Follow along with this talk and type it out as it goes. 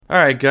All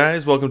right,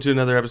 guys, welcome to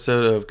another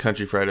episode of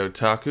Country Fried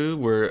Otaku,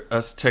 where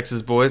us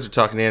Texas boys are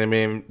talking anime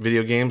and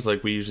video games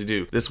like we usually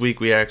do. This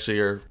week, we actually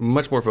are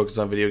much more focused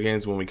on video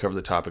games when we cover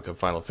the topic of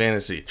Final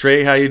Fantasy.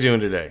 Trey, how you doing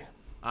today?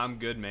 I'm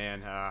good,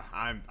 man.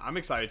 I'm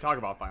excited to talk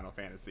about Final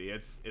Fantasy.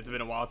 It's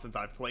been a while since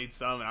I've played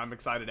some, and I'm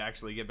excited to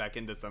actually get back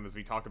into some as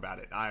we talk about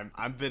it.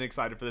 I've been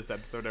excited for this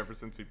episode ever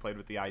since we played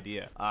with the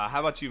idea. How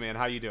about you, man?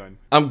 How you doing?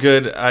 I'm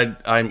good.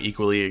 I'm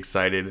equally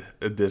excited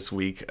this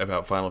week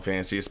about Final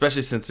Fantasy,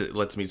 especially since it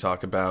lets me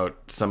talk about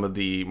some of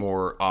the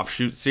more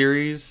offshoot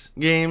series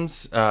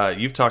games.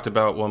 You've talked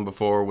about one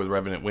before with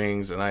Revenant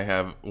Wings, and I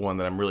have one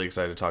that I'm really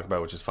excited to talk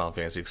about, which is Final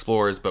Fantasy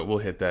Explorers, but we'll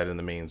hit that in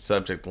the main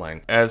subject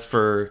line. As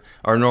for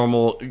our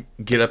normal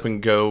get up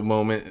and go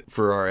moment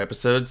for our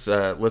episodes,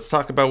 let's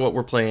talk about what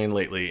we're playing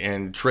lately.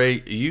 And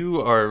Trey, you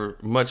are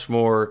much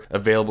more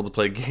available to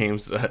play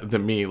games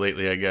than me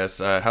lately, I guess.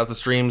 How's the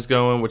streams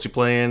going? What you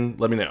playing?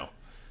 Let me know.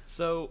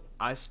 So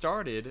I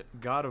started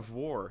God of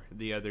War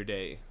the other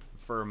day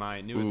for my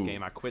newest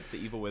game. I quit The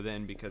Evil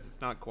Within because it's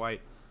not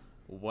quite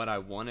what I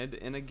wanted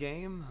in a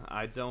game.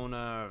 I don't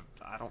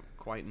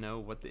quite know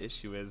what the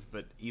issue is,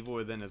 but Evil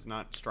Within is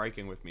not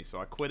striking with me, so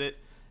I quit it.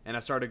 And I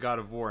started God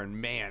of War,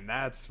 and man,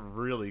 that's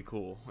really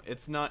cool.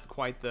 It's not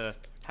quite the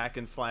hack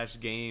and slash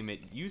game it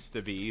used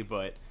to be,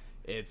 but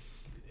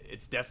it's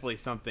definitely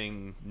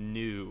something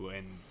new,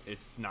 and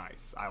it's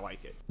nice. I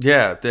like it.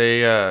 Yeah,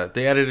 they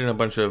added in a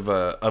bunch of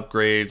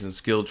upgrades and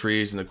skill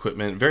trees and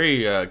equipment.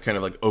 Very kind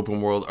of like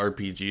open world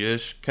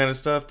RPG-ish kind of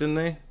stuff, didn't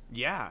they?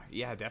 Yeah,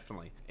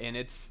 definitely. And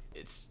it's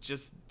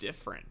just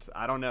different.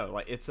 I don't know.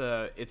 Like it's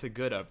a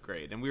good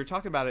upgrade. And we were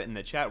talking about it in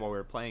the chat while we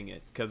were playing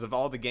it, because of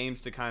all the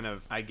games to kind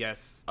of, I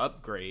guess,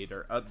 upgrade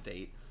or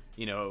update,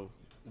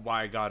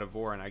 why God of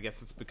War, and I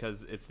guess it's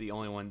because it's the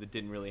only one that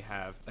didn't really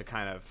have a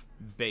kind of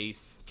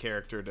base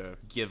character to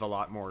give a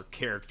lot more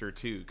character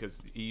to,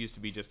 because it used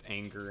to be just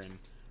anger and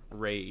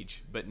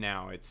rage, but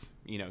now it's,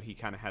 he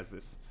kind of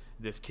has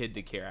this kid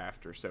to care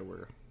after, so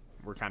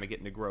we're kind of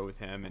getting to grow with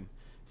him and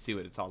see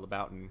what it's all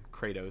about, and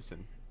Kratos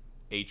and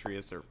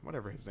Atreus, or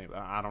whatever his name,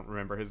 I don't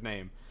remember his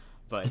name,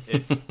 but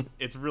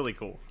it's really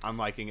cool. I'm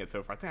liking it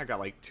so far. I think I got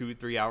like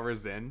 2-3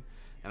 hours in,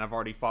 and I've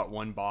already fought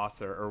one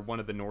boss or one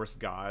of the Norse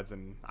gods,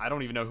 and I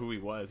don't even know who he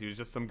was. He was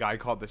just some guy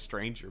called the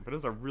Stranger, but it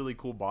was a really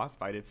cool boss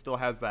fight. It still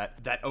has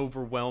that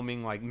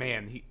overwhelming, like,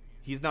 man,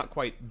 he's not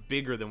quite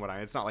bigger than what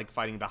it's not like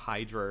fighting the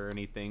Hydra or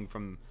anything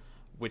from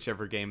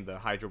whichever game the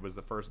Hydra was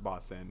the first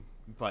boss in,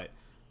 but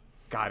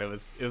God, it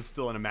was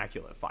still an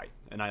immaculate fight,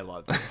 and I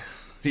loved it.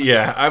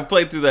 Yeah, I've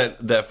played through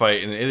that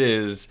fight, and it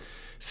is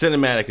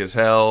cinematic as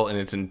hell, and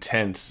it's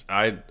intense.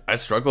 I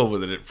struggled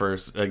with it at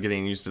first,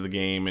 getting used to the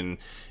game,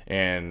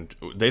 and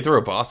they throw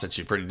a boss at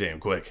you pretty damn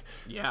quick.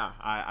 Yeah,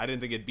 I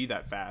didn't think it'd be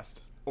that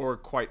fast, or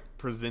quite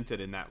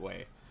presented in that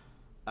way.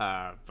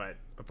 But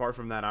apart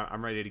from that,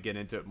 I'm ready to get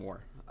into it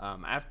more.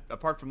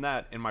 Apart from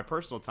that, in my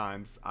personal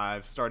times,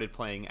 I've started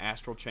playing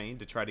Astral Chain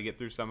to try to get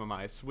through some of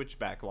my Switch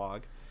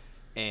backlog.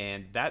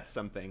 And that's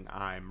something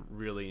I'm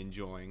really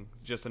enjoying.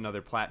 Just another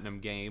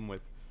platinum game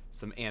with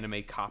some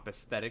anime cop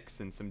aesthetics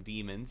and some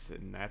demons,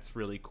 and that's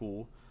really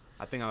cool.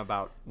 I think I'm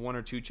about 1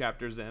 or 2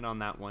 chapters in on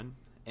that one.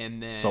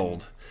 And then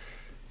Sold.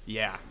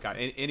 Yeah, got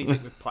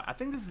anything with I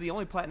think this is the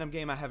only platinum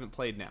game I haven't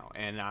played now.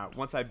 And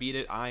once I beat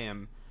it, I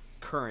am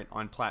current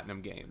on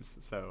platinum games.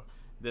 So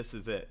this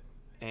is it.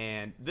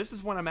 And this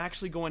is when I'm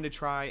actually going to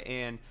try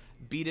and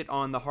beat it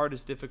on the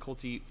hardest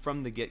difficulty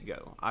from the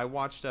get-go. I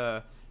watched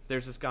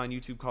there's this guy on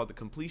YouTube called The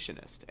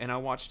Completionist, and I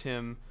watched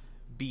him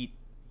beat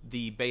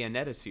the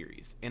Bayonetta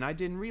series, and I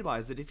didn't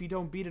realize that if you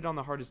don't beat it on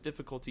the hardest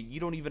difficulty, you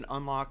don't even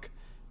unlock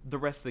the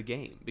rest of the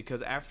game,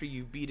 because after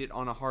you beat it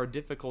on a hard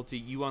difficulty,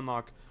 you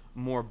unlock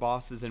more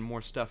bosses and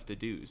more stuff to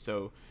do,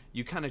 so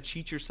you kind of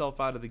cheat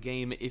yourself out of the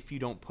game if you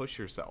don't push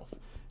yourself.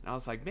 And I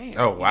was like, man,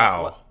 oh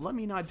wow, let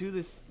me not do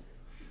this,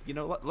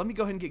 let me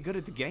go ahead and get good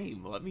at the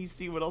game, let me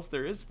see what else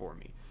there is for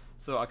me.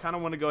 So I kind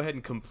of want to go ahead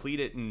and complete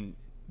it and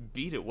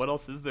beat it. What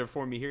else is there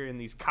for me here in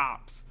these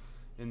cops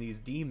and these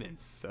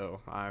demons? So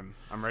I'm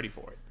ready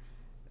for it.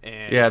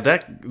 And yeah,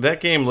 that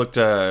game looked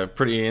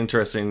pretty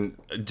interesting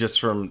just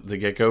from the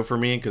get-go for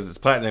me, because it's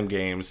platinum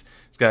games.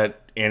 It's got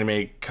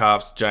anime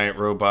cops, giant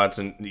robots,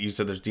 and you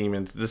said there's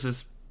demons. This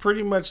is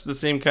pretty much the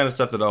same kind of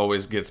stuff that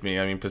always gets me.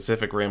 I mean,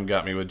 Pacific Rim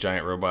got me with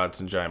giant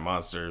robots and giant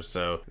monsters,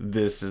 so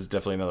this is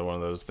definitely another one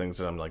of those things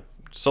that I'm like,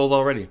 sold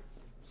already.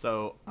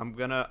 So I'm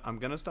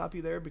gonna stop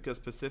you there, because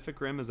Pacific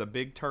Rim is a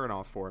big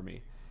turnoff for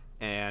me.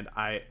 And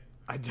I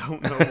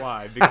don't know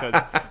why,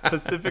 because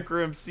Pacific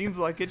Rim seems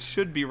like it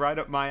should be right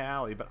up my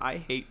alley, but I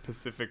hate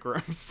Pacific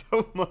Rim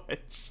so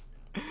much,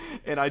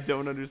 and I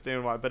don't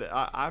understand why. But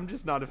I'm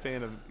just not a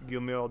fan of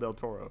Guillermo del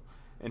Toro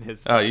and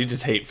his stuff. Oh, you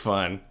just hate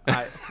fun.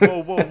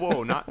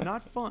 Whoa,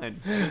 not fun.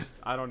 Just,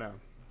 I don't know.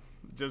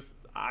 Just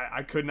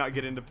I could not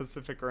get into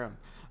Pacific Rim.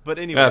 But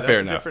anyway, that's fair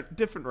a enough.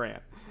 different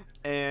rant.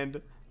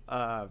 And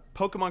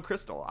Pokemon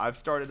Crystal, I've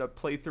started a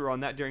playthrough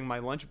on that during my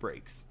lunch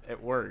breaks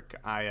at work.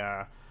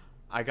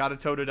 I got a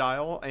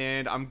Totodile,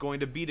 and I'm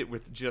going to beat it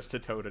with just a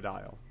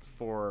Totodile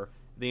for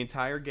the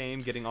entire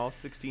game, getting all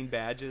 16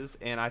 badges,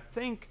 and I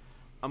think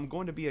I'm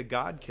going to be a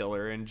god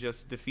killer and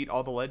just defeat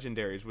all the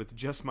legendaries with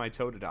just my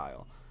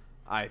Totodile.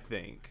 I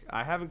think.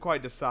 I haven't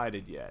quite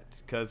decided yet,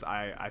 because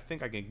I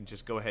think I can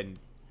just go ahead and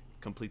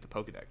complete the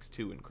Pokedex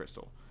too in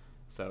Crystal.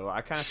 So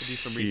I kind of have to do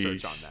some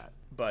research on that.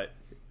 But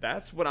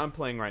that's what I'm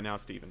playing right now,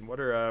 Steven. What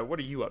are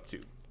you up to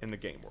in the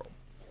game world?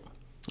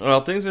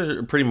 Well, things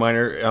are pretty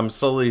minor. I'm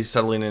slowly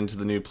settling into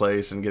the new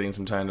place and getting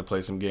some time to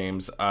play some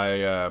games.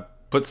 I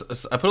put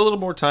a little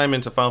more time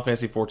into Final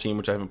Fantasy XIV,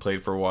 which I haven't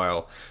played for a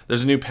while.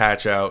 There's a new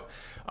patch out.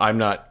 I'm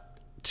not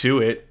to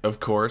it, of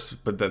course,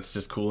 but that's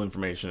just cool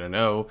information to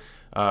know.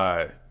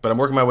 But I'm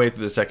working my way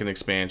through the second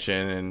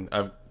expansion, and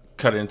I've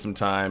cut in some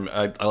time.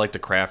 I like to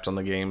craft on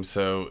the game,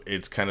 so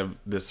it's kind of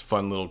this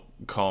fun little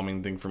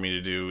calming thing for me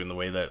to do in the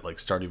way that like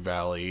Stardew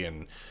Valley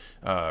and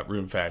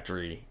Rune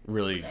Factory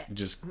really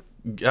just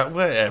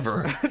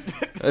whatever.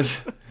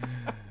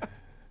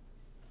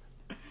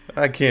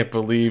 I can't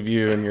believe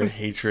you and your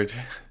hatred.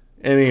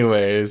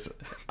 Anyways,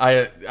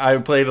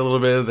 I played a little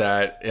bit of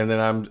that, and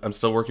then I'm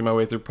still working my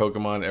way through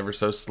Pokemon ever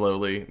so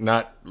slowly,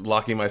 not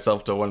locking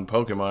myself to one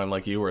Pokemon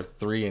like you, or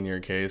 3 in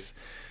your case.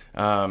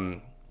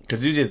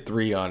 Because you did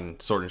 3 on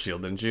Sword and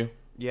Shield, didn't you?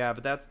 Yeah,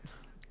 but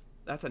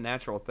that's a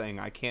natural thing.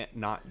 I can't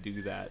not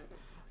do that.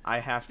 I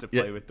have to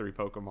play with 3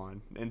 Pokemon.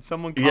 And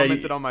someone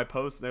commented on my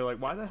post, and they're like,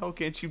 why the hell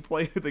can't you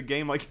play the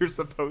game like you're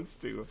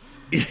supposed to?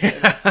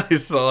 Yeah, I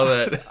saw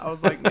that. I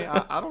was like,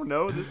 man, I don't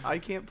know. I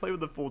can't play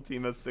with the full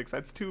team of 6.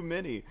 That's too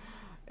many.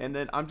 And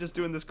then I'm just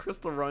doing this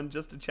crystal run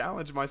just to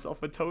challenge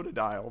myself with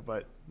Totodile,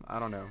 but I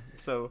don't know.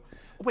 So,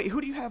 wait,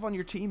 who do you have on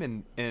your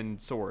team in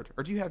Sword?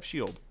 Or do you have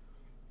Shield?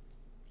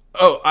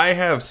 Oh, I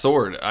have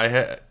Sword.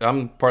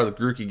 I'm part of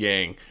the Grookey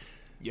gang.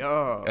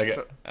 Yo,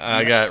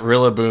 I got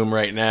Rillaboom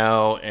right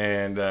now,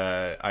 and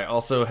I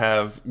also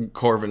have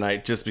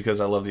Corviknight just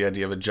because I love the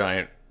idea of a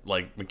giant,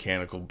 like,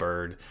 mechanical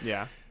bird.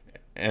 Yeah.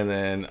 And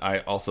then I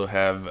also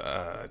have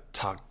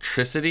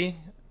Toxtricity,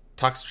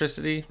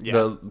 yeah.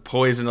 the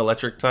poison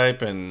electric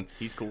type, and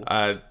he's cool.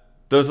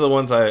 Those are the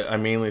ones I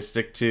mainly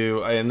stick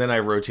to, and then I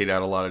rotate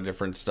out a lot of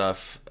different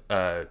stuff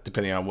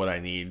depending on what I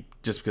need,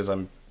 just because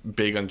I'm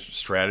big on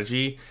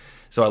strategy.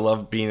 So I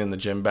love being in the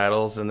gym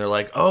battles, and they're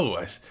like,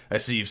 oh, I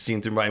see you've seen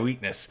through my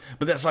weakness,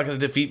 but that's not going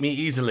to defeat me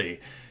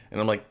easily.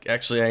 And I'm like,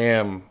 actually, I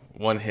am.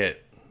 One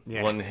hit.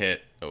 And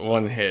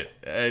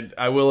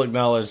I will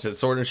acknowledge that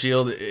Sword and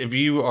Shield, if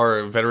you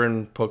are a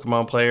veteran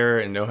Pokemon player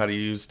and know how to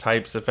use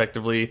types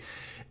effectively,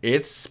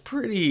 it's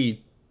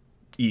pretty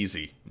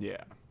easy.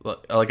 Yeah.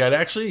 Like, I'd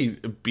actually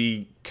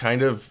be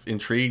kind of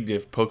intrigued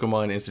if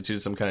Pokemon instituted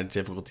some kind of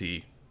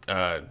difficulty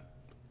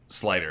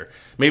slider.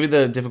 Maybe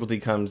the difficulty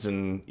comes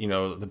in,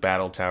 the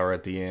battle tower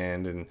at the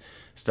end and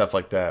stuff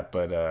like that,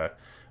 but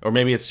or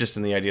maybe it's just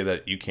in the idea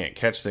that you can't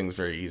catch things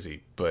very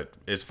easy. But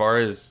as far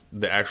as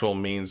the actual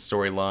main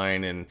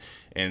storyline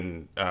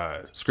and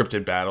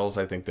scripted battles,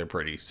 I think they're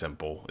pretty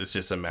simple. It's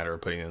just a matter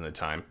of putting in the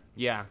time.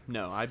 Yeah,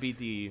 no, I beat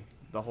the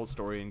whole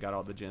story and got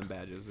all the gym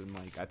badges in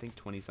I think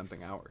 20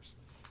 something hours.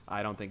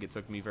 I don't think it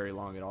took me very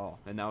long at all,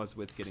 and that was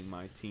with getting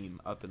my team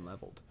up and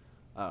leveled.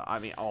 I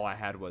mean, all I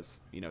had was,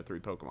 3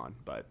 Pokemon,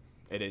 but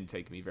it didn't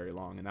take me very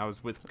long, and that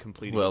was with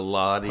completing. Well,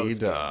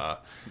 la-di-da.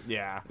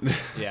 Yeah,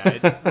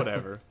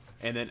 whatever.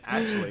 And then,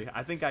 actually,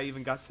 I think I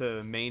even got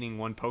to maining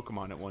 1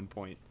 Pokemon at one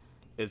point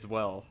as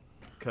well.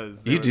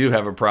 You do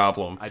have a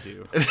problem. I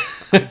do.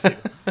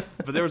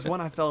 But there was one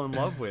I fell in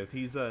love with.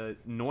 He's a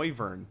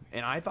Noivern,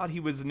 and I thought he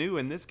was new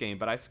in this game,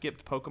 but I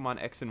skipped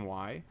Pokemon X and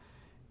Y,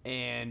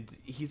 and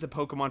he's a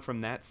Pokemon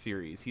from that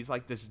series. He's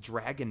like this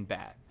dragon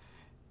bat.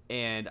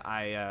 And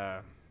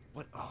I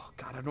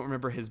don't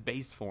remember his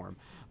base form,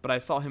 but I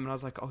saw him and I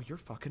was like, oh, you're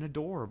fucking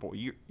adorable.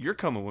 You're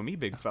coming with me,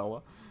 big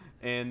fella.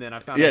 And then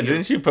I found out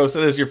didn't you post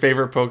it as your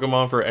favorite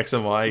Pokemon for X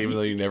and Y, even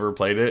though you never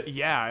played it?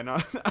 Yeah, and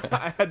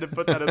I had to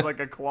put that as like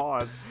a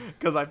clause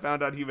because I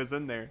found out he was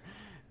in there.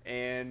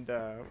 And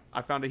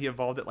I found out he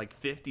evolved at like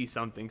 50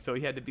 something, so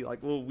he had to be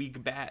like a little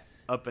weak bat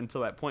up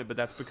until that point, but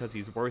that's because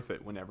he's worth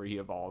it whenever he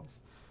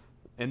evolves.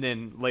 And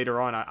then later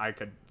on, I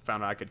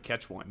found out I could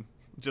catch one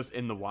just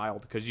in the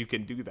wild, because you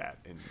can do that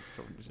in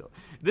Sword and Shield.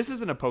 This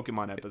isn't a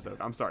Pokemon episode.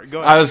 I'm sorry. Go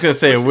ahead. I was going to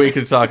say, we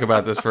could talk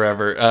about this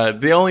forever.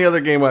 The only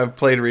other game I've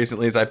played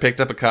recently is I picked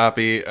up a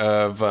copy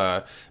of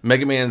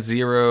Mega Man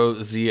Zero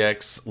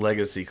ZX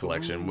Legacy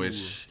Collection,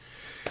 which,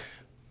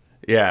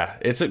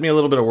 it took me a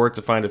little bit of work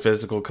to find a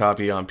physical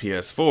copy on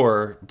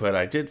PS4, but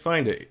I did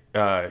find it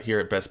here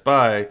at Best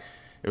Buy.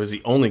 It was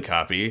the only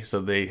copy, so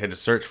they had to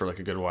search for like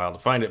a good while to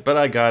find it. But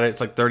I got it. It's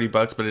like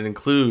 $30, but it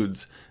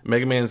includes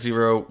Mega Man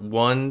Zero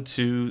 1,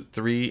 2,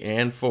 3,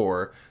 and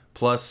 4,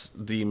 plus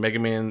the Mega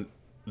Man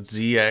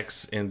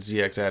ZX and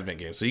ZX Advent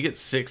games. So you get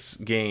 6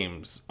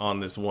 games on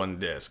this one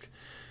disc.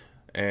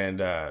 And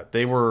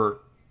they were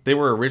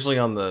originally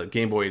on the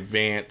Game Boy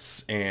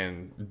Advance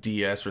and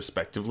DS,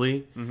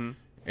 respectively. Mm-hmm.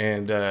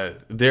 And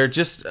they're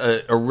just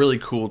a really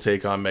cool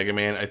take on Mega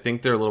Man. I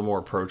think they're a little more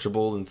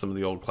approachable than some of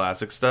the old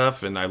classic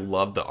stuff, and I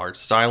love the art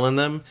style in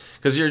them,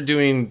 because you're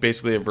doing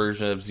basically a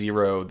version of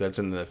Zero that's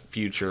in the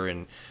future,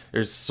 and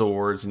there's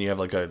swords and you have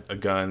like a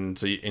gun,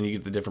 and you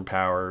get the different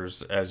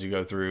powers as you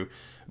go through.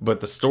 But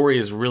the story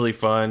is really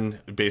fun.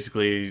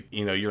 Basically,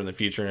 you're in the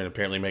future, and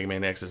apparently Mega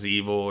Man X is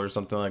evil or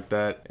something like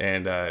that.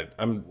 And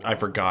I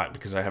forgot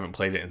because I haven't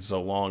played it in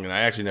so long, and I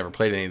actually never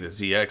played any of the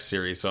ZX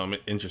series, so I'm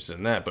interested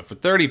in that. But for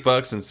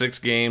 $30 and 6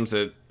 games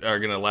that are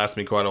gonna last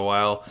me quite a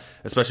while,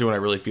 especially when I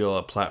really feel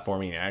a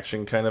platforming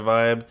action kind of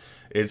vibe,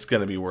 it's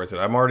gonna be worth it.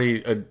 I'm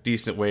already a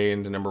decent way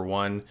into number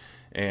 1,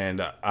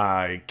 and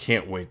I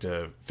can't wait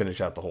to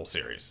finish out the whole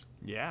series.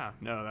 Yeah,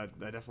 no, that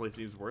definitely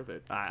seems worth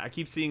it. I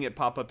keep seeing it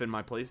pop up in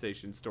my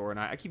PlayStation store, and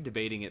I keep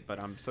debating it, but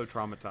I'm so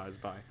traumatized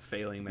by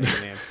failing Mega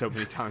Man so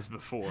many times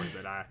before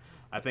that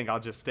I think I'll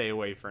just stay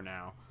away for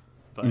now.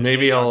 But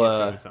maybe I'll get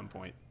to it at some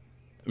point.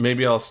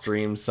 Maybe I'll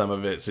stream some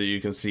of it so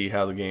you can see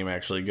how the game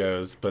actually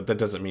goes, but that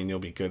doesn't mean you'll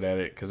be good at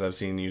it because I've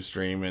seen you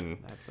stream and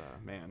that's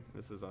man,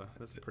 this is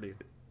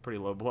pretty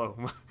low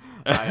blow.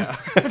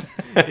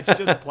 It's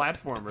just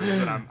platformers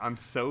that I'm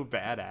so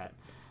bad at.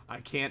 I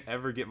can't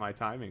ever get my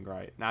timing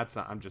right.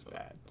 I'm just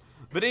bad.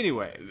 But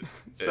anyway,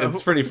 so.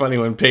 It's pretty funny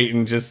when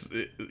Peyton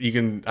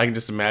I can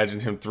just imagine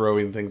him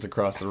throwing things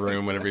across the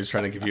room whenever he's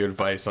trying to give you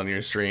advice on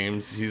your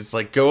streams. He's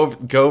like, go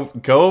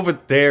over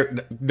there.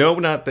 No,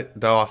 not that.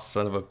 Oh,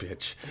 son of a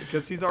bitch.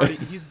 Because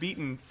he's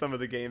beaten some of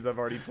the games I've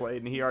already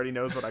played, and he already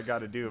knows what I got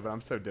to do. But I'm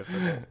so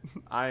difficult.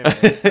 I'm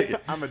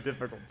a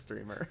difficult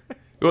streamer.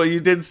 Well, you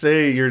did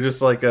say you're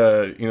just like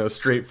a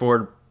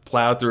straightforward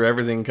plow through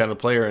everything kind of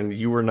player, and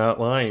you were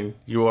not lying.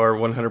 You are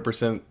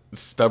 100%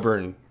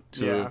 stubborn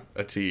to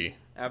a T.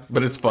 Absolutely.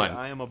 But it's fun.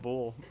 I am a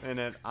bull,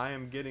 and I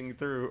am getting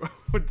through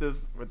with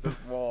this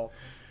wall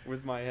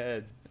with my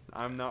head.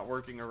 I'm not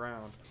working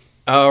around.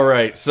 All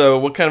right. So,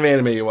 what kind of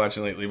anime are you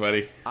watching lately,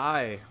 buddy?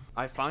 I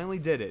finally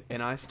did it,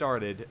 and I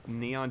started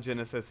Neon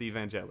Genesis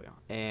Evangelion,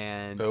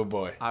 and oh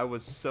boy, I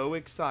was so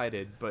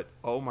excited. But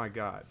oh my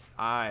god,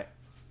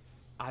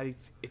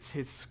 it's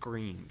his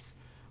screams.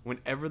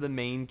 Whenever the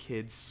main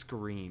kid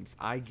screams,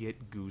 I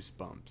get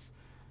goosebumps.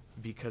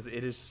 Because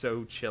it is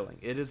so chilling.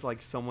 It is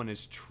like someone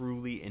is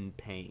truly in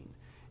pain,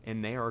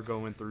 and they are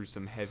going through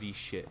some heavy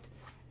shit,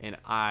 and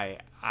I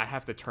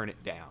have to turn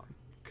it down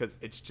because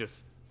it's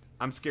just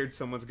I'm scared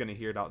someone's gonna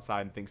hear it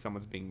outside and think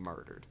someone's being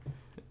murdered.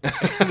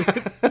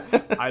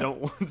 I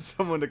don't want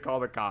someone to call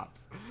the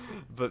cops,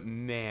 but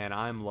man,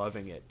 I'm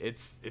loving it. It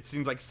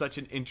seems like such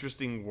an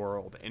interesting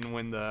world, and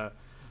when the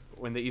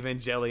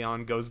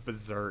Evangelion goes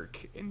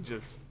berserk and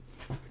just.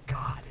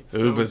 God, it's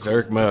so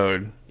berserk cool.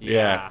 mode.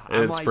 Yeah,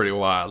 it's like pretty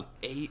wild.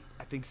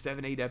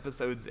 7, 8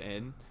 episodes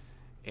in,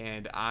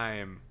 and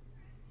I'm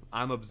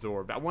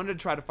absorbed. I wanted to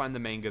try to find the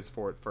mangas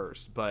for it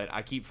first, but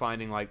I keep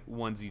finding like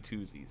onesie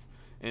twosies,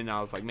 and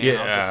I was like, man,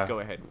 I'll just go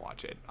ahead and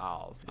watch it.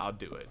 I'll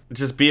do it.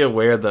 Just be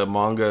aware the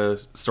manga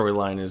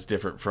storyline is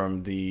different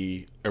from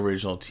the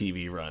original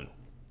TV run.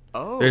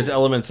 Oh, there's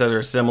elements that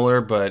are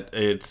similar, but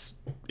it's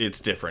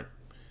different.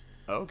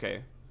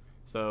 Okay,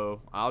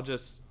 so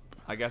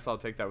I guess I'll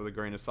take that with a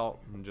grain of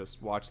salt and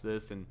just watch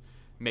this and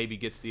maybe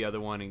get to the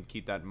other one and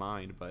keep that in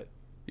mind. But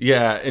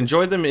yeah,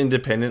 enjoy them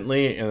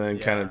independently and then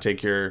kind of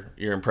take your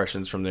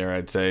impressions from there,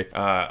 I'd say.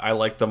 I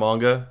like the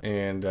manga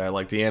and I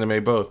like the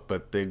anime both,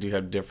 but they do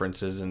have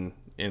differences and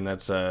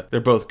that's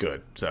they're both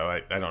good. So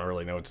I don't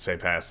really know what to say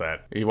past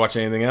that. Are you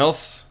watching anything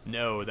else?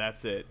 No,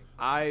 that's it.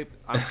 I'm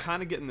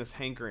kind of getting this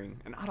hankering,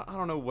 and I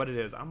don't know what it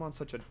is. I'm on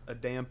such a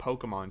damn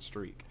Pokemon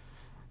streak,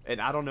 and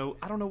I don't know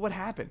what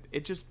happened.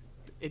 It just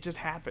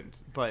happened,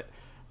 but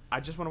I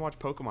just want to watch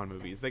Pokemon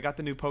movies. They got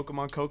the new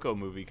Pokemon Coco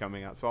movie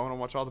coming out, so I want to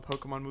watch all the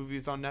Pokemon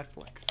movies on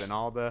Netflix and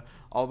all the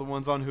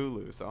ones on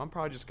Hulu. So I'm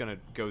probably just gonna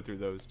go through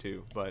those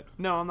too. But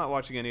no, I'm not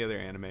watching any other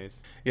animes.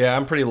 Yeah,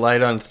 I'm pretty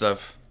light on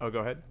stuff. Oh, go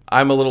ahead.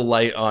 I'm a little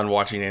light on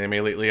watching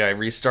anime lately. I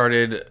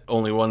restarted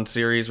only one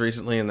series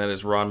recently, and that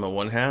is Ranma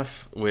 1/2,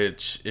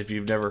 which, if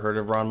you've never heard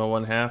of Ranma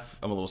 1/2,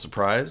 I'm a little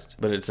surprised.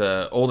 But it's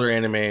an older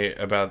anime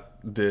about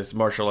this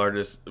martial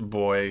artist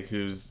boy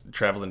who's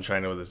traveled in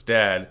China with his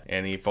dad,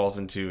 and he falls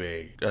into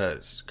a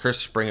cursed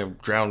spring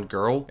of drowned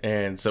girl.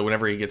 And so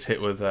whenever he gets hit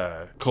with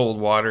cold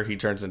water, he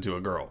turns into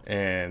a girl.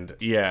 And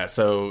yeah,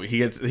 so he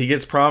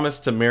gets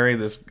promised to marry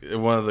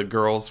one of the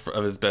girls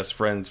of his best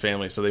friend's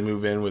family. So they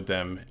move in with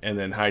them, and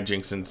then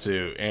hijinks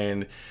ensue.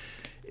 And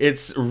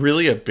it's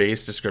really a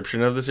base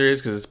description of the series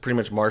because it's pretty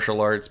much martial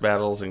arts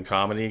battles and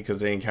comedy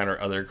because they encounter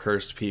other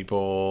cursed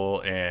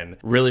people and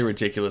really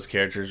ridiculous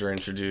characters are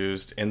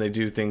introduced, and they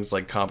do things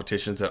like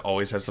competitions that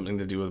always have something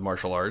to do with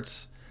martial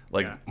arts,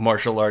 like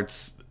martial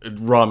arts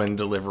ramen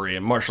delivery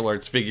and martial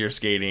arts figure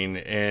skating,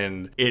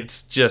 and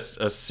it's just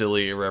a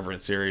silly,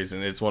 irreverent series,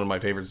 and it's one of my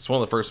favorites. It's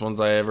one of the first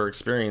ones I ever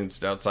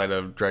experienced outside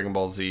of Dragon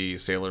Ball Z,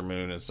 Sailor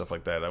Moon, and stuff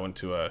like that. I went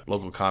to a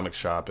local comic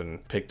shop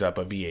and picked up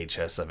a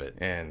VHS of it,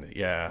 and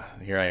yeah,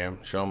 here I am,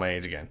 showing my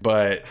age again.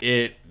 But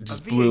it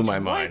just blew my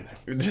mind.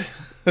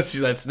 See,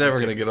 that's never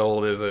going to get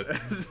old, is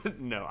it?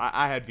 No,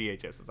 I had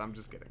VHSs. I'm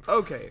just kidding.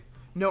 Okay.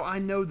 No, I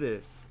know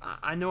this.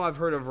 I know I've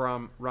heard of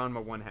Ranma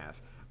 1/2.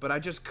 But I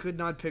just could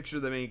not picture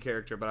the main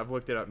character, but I've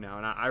looked it up now,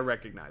 and I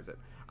recognize it.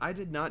 I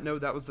did not know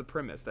that was the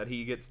premise, that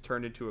he gets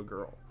turned into a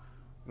girl.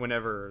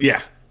 whenever.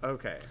 Yeah.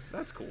 Okay,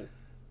 that's cool.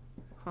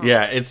 Huh.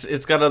 Yeah,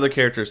 it's got other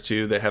characters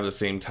too that have the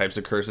same types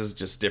of curses,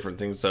 just different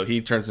things. So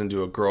he turns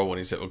into a girl when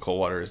he's hit with cold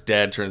water. His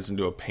dad turns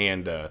into a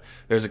panda.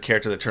 There's a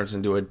character that turns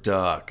into a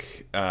duck.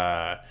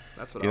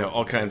 That's what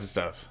all kinds of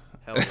stuff.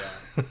 Hell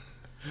yeah.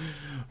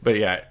 But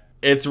yeah,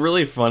 it's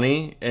really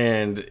funny,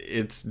 and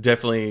it's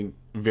definitely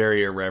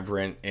very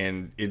irreverent,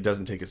 and it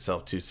doesn't take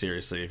itself too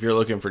seriously. If you're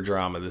looking for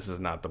drama, this is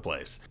not the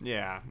place.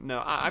 Yeah,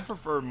 no, I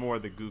prefer more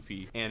the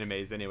goofy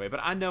animes anyway, but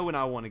I know when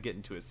I want to get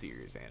into a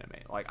serious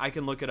anime. Like, I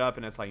can look it up,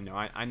 and it's like, no,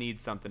 I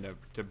need something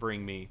to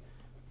bring me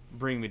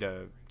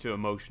to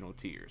emotional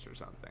tears or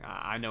something.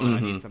 I know I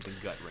need something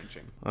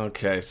gut-wrenching.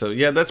 Okay, so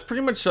yeah, that's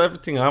pretty much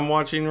everything I'm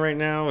watching right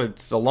now.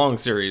 It's a long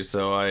series,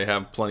 so I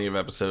have plenty of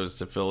episodes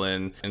to fill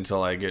in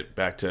until I get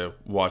back to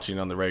watching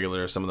on the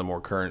regular some of the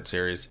more current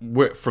series.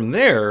 From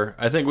there,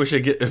 I think we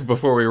should get,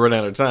 before we run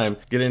out of time,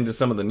 get into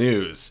some of the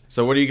news.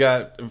 So what do you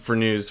got for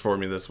news for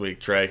me this week,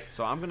 Trey?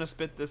 So I'm going to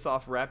spit this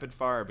off rapid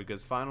fire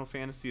because Final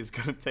Fantasy is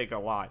going to take a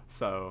lot,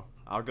 so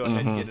I'll go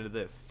ahead and get into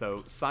this.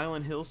 So,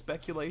 Silent Hill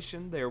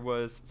speculation. There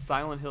was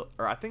Silent Hill,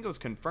 or I think it was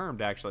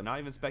confirmed actually, not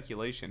even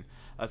speculation.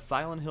 A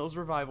Silent Hills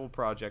revival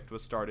project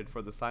was started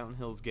for the Silent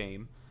Hills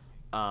game,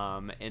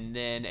 and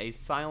then a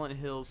Silent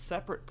Hill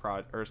separate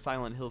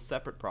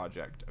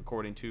project,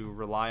 according to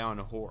Rely on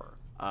Horror.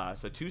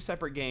 So 2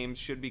 separate games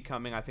should be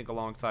coming, I think,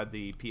 alongside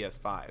the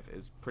PS5.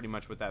 Is pretty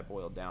much what that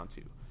boiled down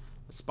to.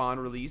 Spawn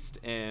released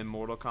and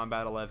Mortal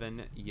Kombat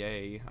 11.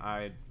 Yay!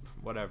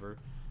 Whatever.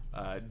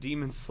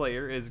 Demon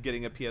Slayer is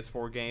getting a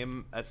PS4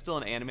 game. That's still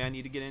an anime I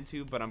need to get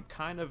into, but I'm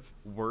kind of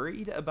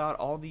worried about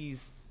all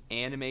these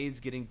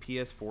animes getting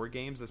PS4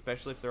 games,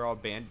 especially if they're all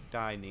Bandai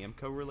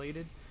Namco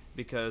related,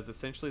 because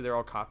essentially they're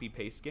all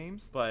copy-paste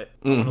games. But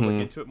I want to look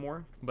into it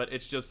more. But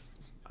it's just,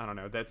 I don't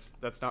know, that's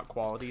not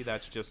quality,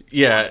 that's just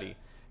quantity.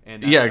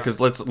 And yeah,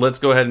 because let's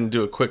go ahead and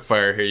do a quick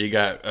fire here. You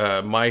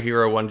got My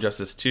Hero 1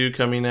 Justice 2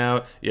 coming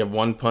out. You have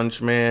One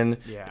Punch Man.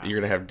 Yeah. You're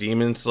going to have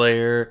Demon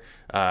Slayer.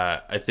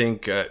 I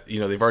think,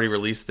 they've already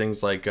released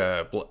things like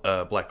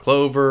Black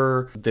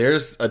Clover.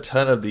 There's a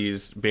ton of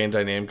these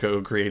Bandai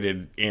Namco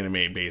created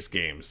anime-based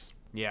games.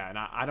 Yeah, and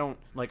I don't,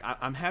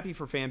 I'm happy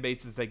for fan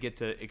bases that get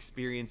to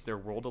experience their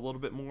world a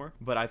little bit more,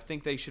 but I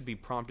think they should be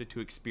prompted to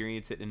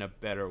experience it in a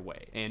better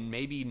way, and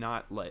maybe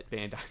not let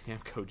Bandai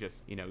Namco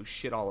just,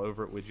 shit all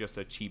over it with just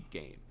a cheap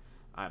game.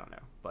 I don't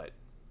know, but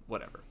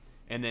whatever.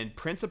 And then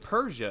Prince of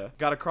Persia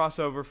got a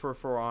crossover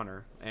for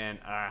Honor, and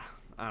I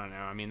don't know.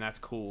 I mean, that's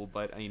cool,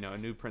 but, a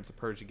new Prince of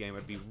Persia game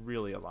would be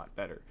really a lot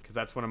better, because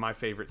that's one of my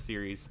favorite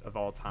series of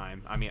all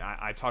time. I mean,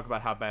 I talk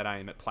about how bad I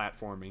am at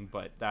platforming,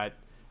 but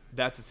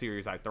that's a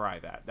series I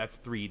thrive at. That's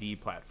 3D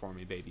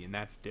platforming, baby, and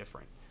that's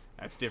different.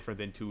 That's different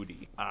than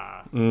 2D.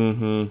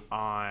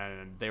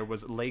 There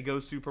was Lego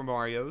Super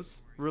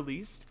Mario's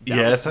released.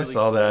 Yes, really I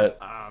saw that.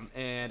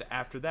 And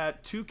after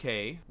that,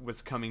 2K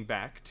was coming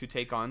back to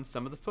take on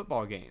some of the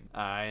football games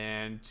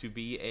and to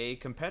be a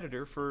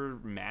competitor for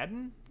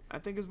Madden, I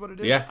think is what it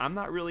is. Yeah. I'm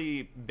not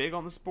really big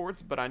on the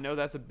sports, but I know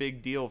that's a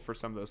big deal for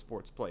some of those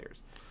sports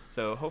players.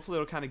 So hopefully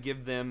it'll kind of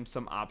give them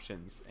some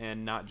options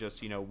and not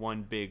just,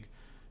 one big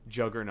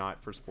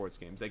juggernaut for sports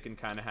games. They can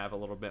kind of have a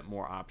little bit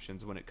more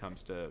options when it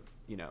comes to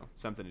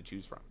something to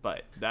choose from.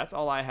 But that's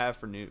all I have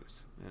for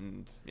news,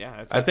 and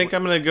yeah, I think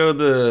I'm gonna go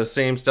the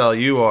same style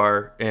you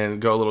are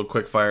and go a little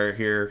quick fire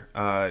here.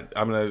 I'm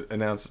gonna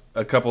announce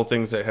a couple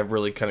things that have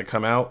really kind of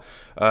come out.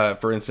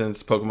 For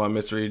instance, Pokemon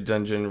Mystery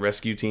Dungeon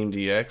Rescue Team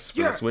DX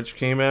for the Switch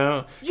came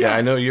out. Yes. Yeah,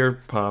 I know you're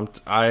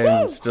pumped.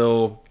 I'm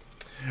still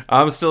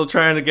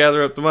trying to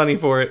gather up the money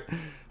for it.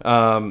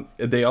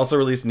 They also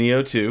released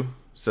Neo 2.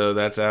 So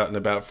that's out and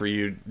about for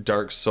you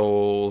Dark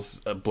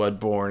Souls,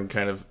 Bloodborne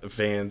kind of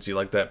fans. You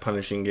like that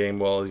punishing game?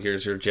 Well,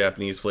 here's your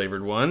Japanese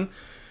flavored one.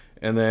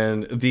 And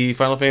then the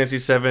Final Fantasy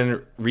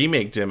VII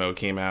Remake demo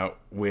came out,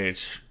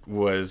 which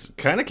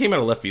came out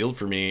of left field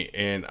for me.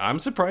 And I'm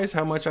surprised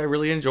how much I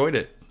really enjoyed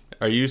it.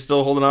 Are you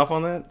still holding off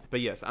on that? But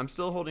yes, I'm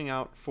still holding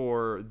out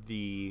for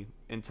the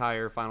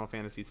entire Final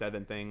Fantasy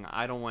VII thing.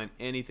 I don't want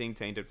anything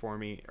tainted for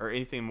me or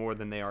anything more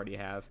than they already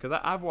have. Because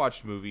I've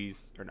watched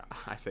movies, or no,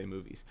 I say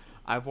movies.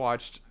 I've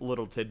watched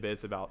little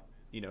tidbits about,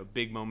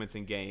 big moments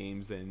in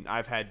games, and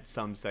I've had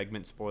some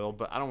segments spoiled,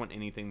 but I don't want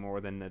anything more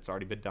than that's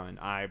already been done.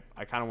 I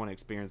kind of want to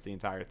experience the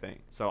entire thing.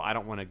 So I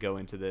don't want to go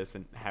into this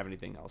and have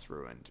anything else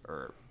ruined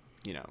or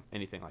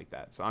anything like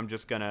that. So I'm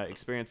just going to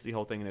experience the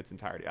whole thing in its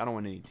entirety. I don't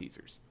want any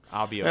teasers.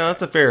 I'll be okay. No,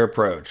 that's a fair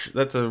approach.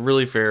 That's a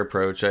really fair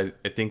approach. I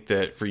think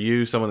that for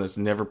you, someone that's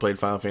never played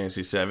Final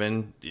Fantasy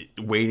VII,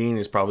 waiting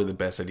is probably the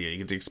best idea. You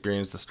get to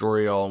experience the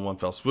story all in one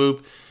fell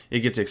swoop.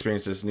 You get to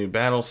experience this new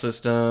battle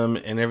system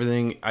and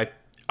everything.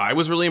 I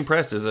was really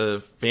impressed as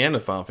a fan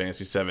of Final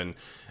Fantasy VII.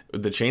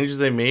 The changes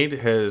they made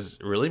has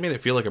really made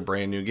it feel like a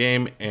brand new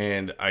game,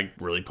 and I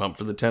really pumped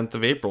for the 10th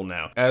of April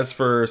now. As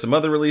for some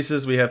other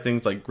releases, we have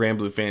things like Grand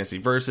Blue Fantasy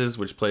Versus,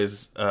 which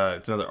plays,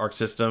 it's another Arc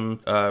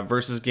System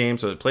Versus game,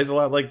 so it plays a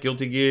lot like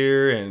Guilty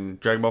Gear and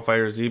Dragon Ball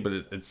FighterZ, but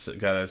it's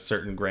got a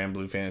certain Grand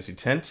Blue Fantasy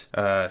tint.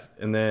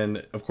 And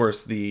then, of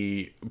course,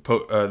 the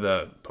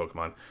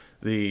Pokemon.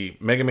 the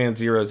Mega Man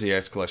Zero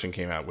ZX collection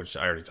came out, which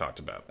I already talked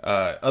about.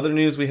 Other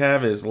news we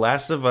have is The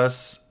Last of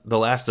Us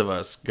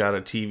got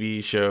a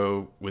TV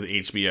show with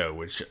HBO,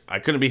 which I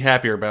couldn't be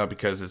happier about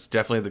because it's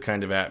definitely the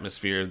kind of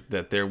atmosphere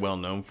that they're well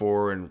known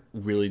for and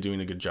really doing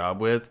a good job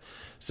with.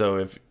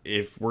 So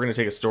if we're going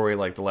to take a story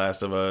like The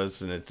Last of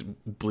Us and its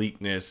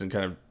bleakness and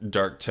kind of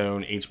dark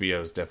tone,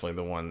 HBO is definitely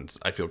the ones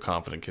I feel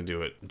confident can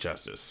do it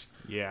justice.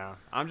 Yeah,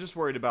 I'm just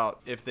worried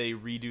about if they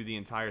redo the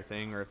entire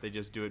thing or if they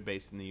just do it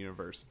based in the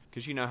universe.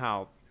 Because you know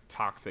how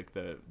toxic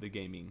the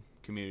gaming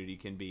community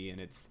can be, and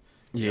it's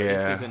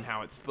this isn't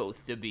how it's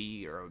supposed to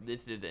be, or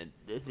this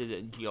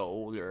isn't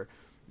Joel, or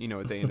you know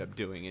what they end up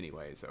doing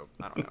anyway. So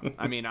I don't know.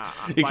 I mean,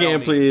 you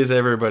can't please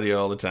everybody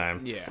all the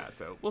time. Yeah,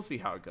 so we'll see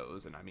how it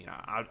goes. And I mean,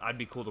 I'd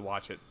be cool to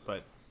watch it,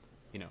 but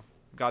you know,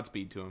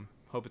 Godspeed to him.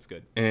 Hope it's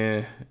good.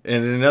 And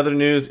in other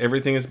news,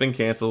 everything has been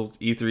canceled.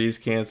 E3's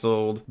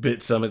canceled.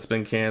 Bit Summit's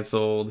been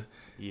canceled.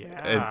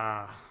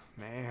 Yeah,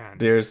 man.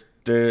 There's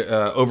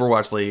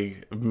Overwatch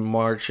League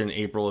March and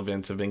April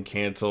events have been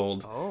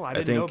canceled. Oh, I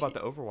didn't know about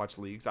the Overwatch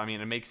leagues. I mean,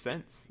 it makes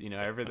sense. You know,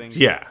 everything.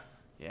 Yeah.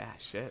 Yeah,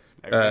 shit.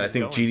 I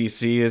think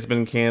GDC has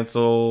been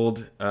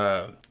canceled.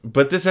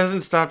 But this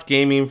hasn't stopped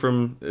gaming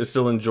from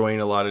still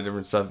enjoying a lot of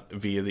different stuff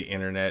via the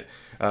internet.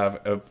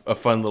 A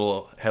fun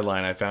little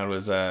headline I found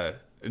was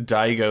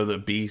Daigo the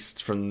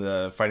Beast from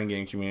the fighting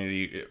game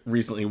community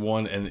recently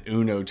won an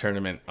Uno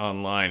tournament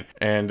online,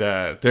 and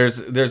there's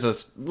a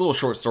little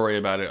short story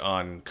about it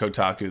on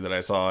Kotaku that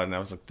I saw, and I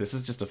was like, this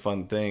is just a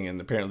fun thing, and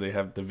apparently they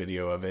have the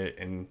video of it,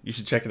 and you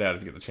should check it out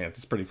if you get the chance.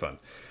 It's pretty fun.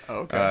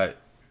 Okay.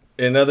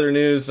 In other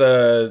news,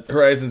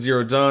 Horizon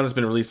Zero Dawn has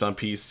been released on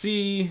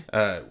PC.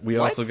 We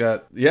also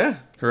got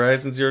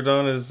Horizon Zero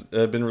Dawn has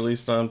been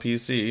released on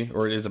PC,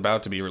 or it is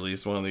about to be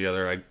released, one or the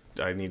other.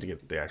 I need to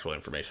get the actual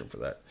information for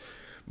that.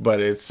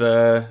 But it's,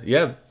 some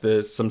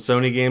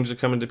Sony games are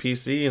coming to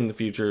PC in the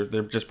future.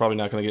 They're just probably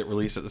not going to get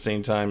released at the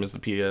same time as the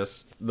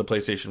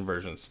PlayStation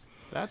versions.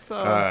 That's,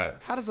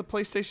 how does a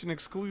PlayStation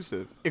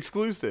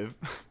exclusive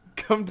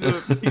come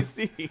to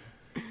PC?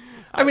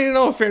 I mean, in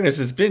all fairness,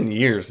 it's been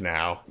years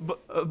now.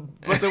 But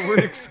the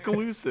word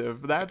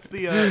exclusive, that's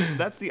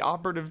the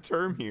operative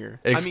term here.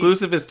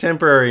 Exclusive is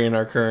temporary in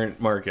our current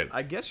market.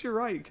 I guess you're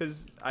right,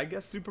 because I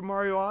guess Super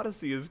Mario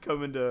Odyssey is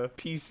coming to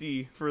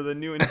PC for the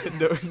new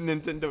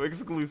Nintendo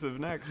exclusive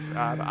next.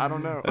 I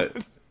don't know.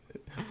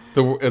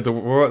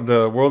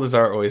 The world is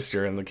our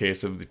oyster in the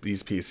case of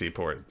these PC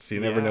ports. You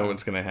never know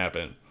what's going to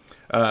happen.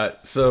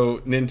 So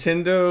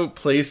Nintendo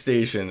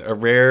PlayStation, a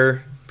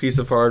rare piece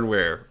of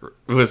hardware,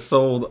 was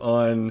sold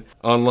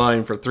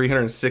online for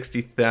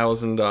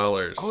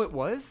 $360,000. Oh, it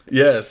was?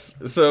 Yes.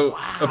 So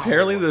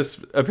apparently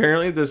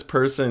this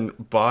person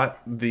bought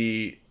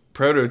the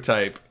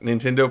prototype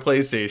Nintendo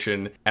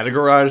PlayStation at a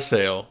garage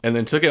sale and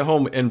then took it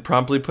home and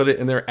promptly put it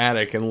in their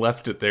attic and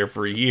left it there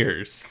for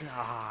years.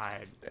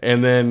 God.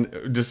 And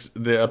then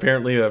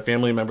apparently a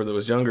family member that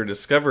was younger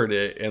discovered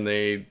it, and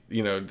they,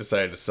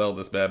 decided to sell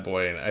this bad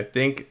boy. And I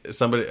think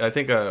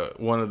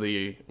one of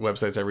the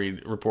websites I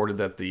read reported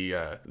that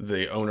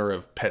the owner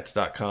of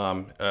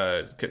Pets.com,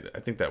 I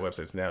think that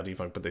website's now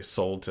defunct, but they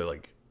sold to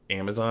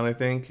Amazon, I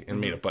think,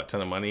 and made a butt ton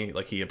of money.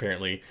 He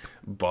apparently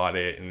bought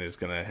it and is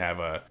going to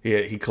have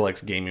he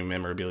collects gaming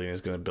memorabilia and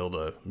is going to build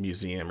a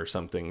museum or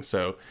something.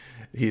 So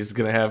he's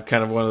going to have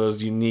kind of one of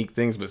those unique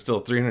things, but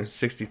still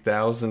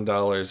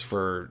 $360,000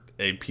 for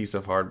a piece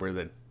of hardware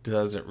that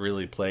doesn't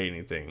really play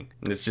anything.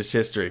 It's just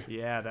history.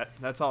 Yeah,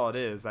 that's all it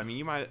is. I mean,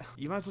 you might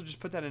as well just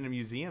put that in a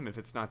museum if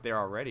it's not there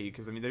already,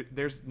 because I mean,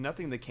 there's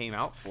nothing that came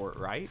out for it,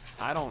 right?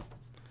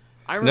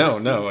 I remember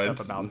seeing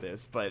stuff about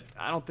this, but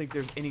I don't think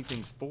there's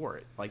anything for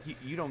it.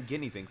 You don't get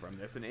anything from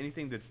this, and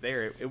anything that's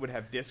there, it would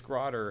have disc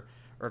rot or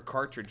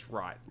cartridge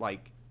rot.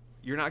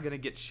 You're not going to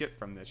get shit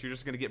from this. You're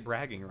just going to get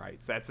bragging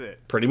rights. That's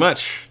it. Pretty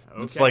much.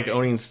 Okay. It's like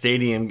owning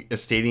stadium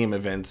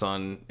events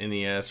on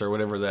NES or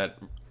whatever that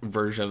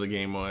version of the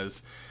game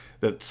was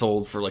that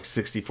sold for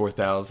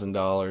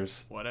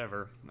 $64,000.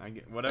 Whatever.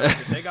 Whatever.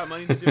 If they got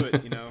money to do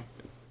it,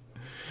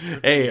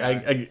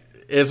 Hey,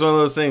 it's one of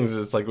those things.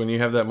 It's like when you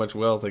have that much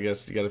wealth, I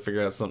guess you got to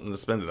figure out something to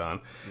spend it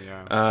on.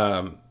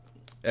 Yeah.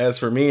 As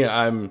for me,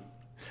 I'm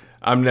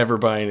never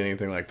buying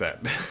anything like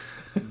that.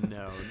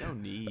 No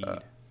need.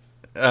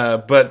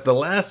 But the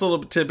last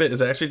little tidbit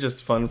is actually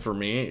just fun for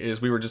me. Is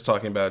we were just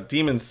talking about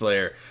Demon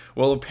Slayer.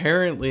 Well,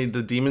 apparently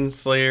the Demon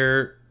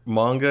Slayer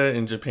manga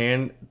in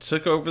Japan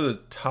took over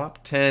the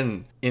top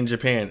 10 in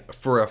Japan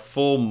for a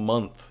full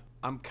month.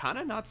 I'm kind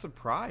of not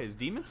surprised.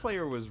 Demon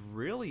Slayer was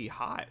really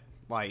hot.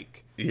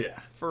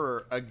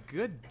 For a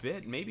good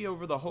bit, maybe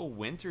over the whole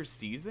winter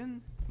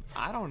season.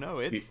 I don't know.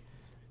 It's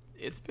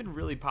been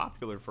really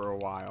popular for a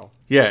while.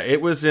 Yeah,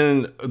 it was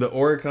in the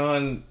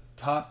Oricon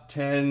top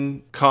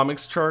 10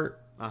 comics chart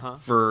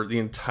for the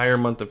entire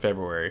month of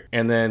February.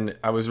 And then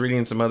I was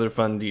reading some other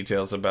fun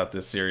details about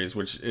this series,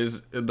 which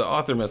is the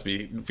author must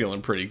be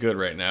feeling pretty good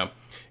right now.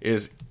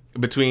 Is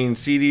between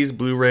CDs,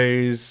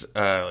 Blu-rays,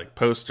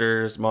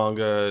 posters,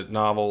 manga,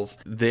 novels,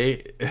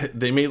 they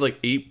made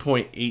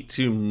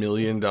 $8.82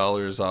 million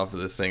off of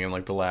this thing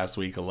in the last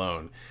week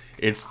alone.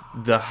 It's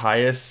the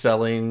highest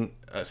selling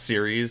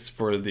series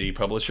for the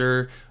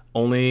publisher,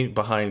 only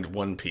behind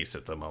One Piece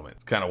at the moment.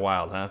 It's kind of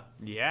wild, huh?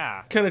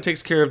 Yeah. Kind of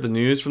takes care of the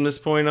news from this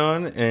point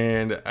on,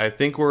 and I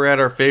think we're at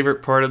our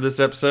favorite part of this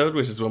episode,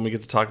 which is when we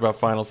get to talk about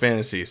Final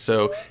Fantasy.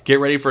 So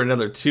get ready for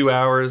another 2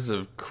 hours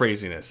of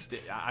craziness.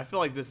 I feel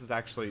like this is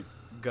actually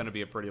going to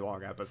be a pretty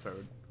long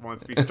episode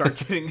once we start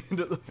getting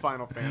into the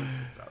Final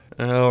Fantasy stuff.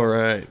 All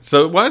right.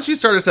 So why don't you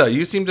start us out?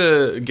 You seem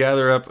to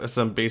gather up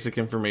some basic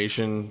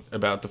information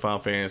about the Final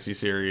Fantasy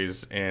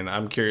series, and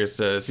I'm curious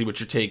to see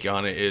what your take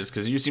on it is,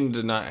 because you seem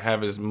to not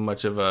have as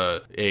much of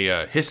a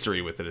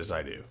history with it as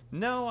I do.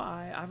 No,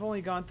 I've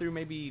only gone through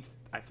maybe,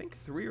 I think,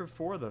 3 or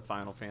 4 of the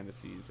Final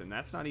Fantasies, and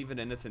that's not even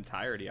in its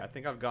entirety. I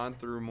think I've gone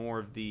through more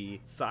of the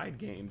side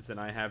games than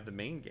I have the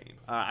main game.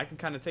 I can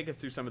kind of take us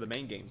through some of the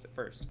main games at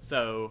first.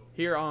 So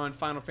here on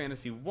Final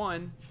Fantasy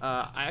 1,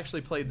 I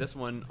actually played this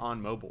one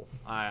on mobile.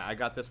 I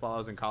got this while I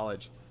was in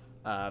college.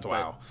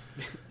 Wow.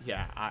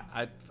 Yeah,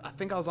 I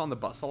think I was on the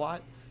bus a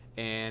lot,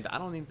 and I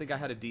don't even think I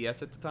had a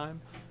DS at the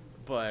time,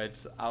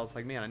 but I was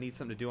like, man, I need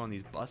something to do on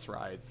these bus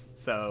rides.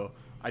 So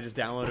I just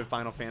downloaded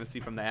Final Fantasy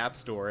from the App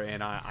Store,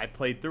 and I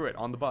played through it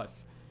on the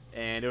bus.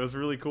 And it was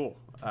really cool,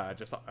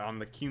 just on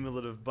the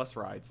cumulative bus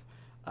rides.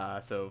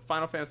 So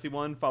Final Fantasy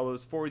 1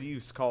 follows 4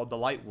 youths called the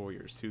Light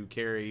Warriors, who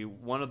carry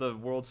one of the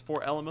world's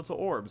 4 elemental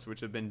orbs,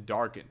 which have been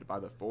darkened by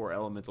the 4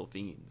 elemental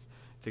fiends.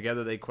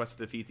 Together they quest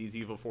to defeat these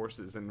evil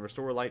forces and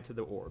restore light to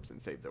the orbs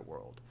and save their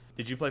world.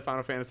 Did you play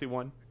Final Fantasy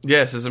 1?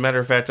 Yes, as a matter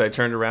of fact, I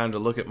turned around to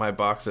look at my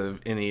box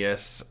of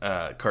NES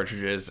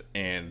cartridges,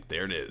 and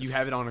there it is. You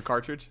have it on a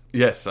cartridge?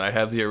 Yes, I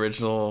have the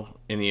original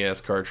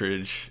NES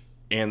cartridge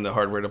and the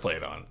hardware to play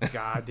it on.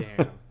 God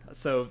damn.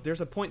 So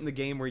there's a point in the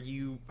game where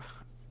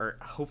or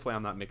hopefully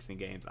I'm not mixing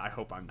games. I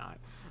hope I'm not.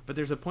 But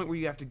there's a point where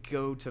you have to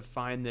go to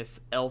find this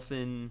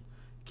elfin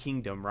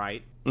kingdom,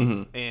 right?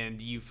 Mm-hmm.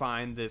 And you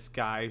find this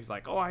guy who's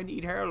like, oh, I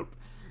need help.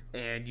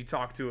 And you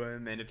talk to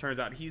him, and it turns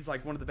out he's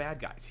like one of the bad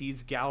guys.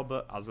 He's I was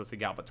going to say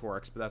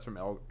Galbatorix, but that's from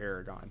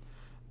Aragon.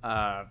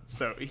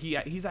 So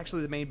he's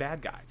actually the main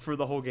bad guy for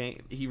the whole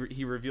game.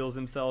 He reveals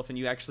himself, and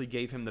you actually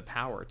gave him the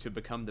power to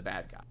become the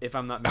bad guy. If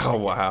I'm not mistaken. Oh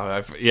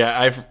wow!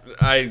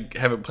 I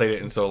haven't played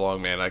it in so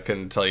long, man. I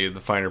couldn't tell you the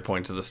finer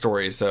points of the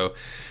story, so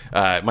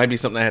it might be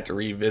something I have to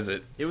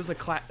revisit. It was a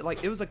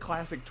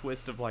classic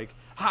twist of like,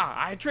 ha!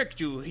 I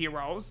tricked you,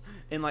 heroes,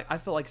 and like I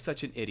felt like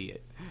such an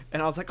idiot,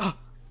 and I was like, oh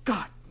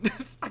God,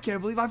 I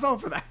can't believe I fell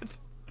for that.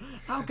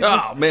 How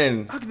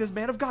could this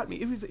man have got me?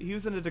 He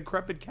was in a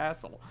decrepit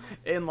castle,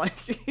 and like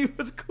he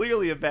was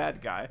clearly a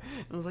bad guy.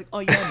 And I was like, oh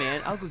yeah,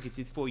 man, I'll go get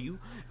this for you.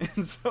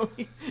 And so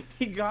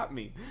he got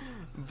me.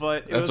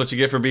 But that's what you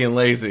get for being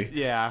lazy.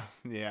 Yeah.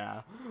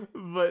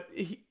 But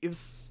it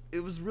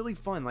was really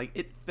fun. Like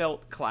it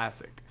felt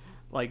classic.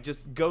 Like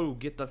just go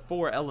get the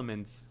 4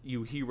 elements,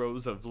 you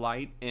heroes of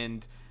light,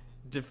 and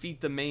defeat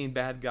the main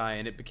bad guy.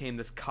 And it became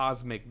this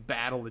cosmic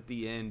battle at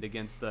the end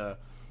against the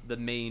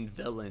main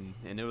villain,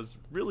 and it was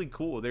really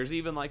cool. There's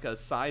even like a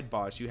side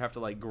boss you have to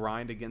like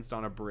grind against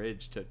on a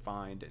bridge to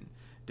find and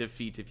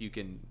defeat if you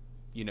can,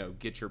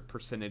 get your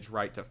percentage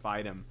right to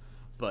fight him.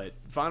 But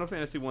Final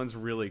Fantasy 1's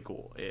really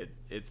cool.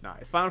 It's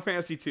nice. Final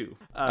Fantasy 2.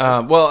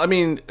 Well, I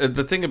mean,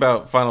 the thing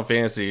about Final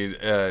Fantasy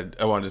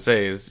I wanted to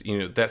say is,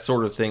 that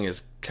sort of thing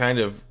is kind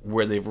of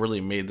where they've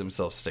really made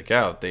themselves stick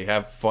out. They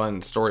have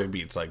fun story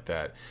beats like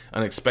that,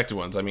 unexpected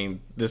ones. I mean,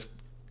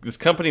 this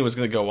company was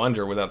going to go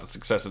under without the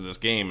success of this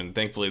game, and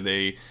thankfully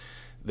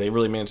they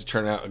really managed to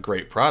turn out a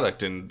great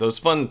product. And those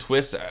fun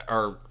twists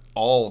are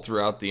all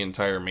throughout the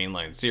entire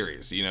mainline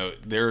series.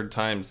 There are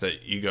times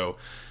that you go,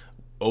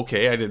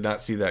 okay, I did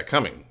not see that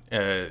coming.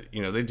 They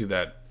do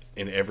that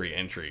in every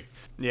entry.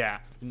 Yeah,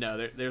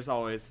 no, there's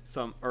always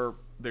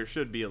there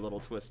should be a little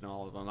twist in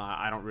all of them.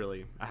 I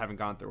haven't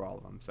gone through all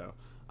of them, so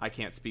I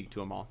can't speak to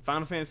them all.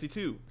 Final Fantasy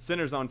 2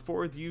 centers on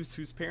 4 youths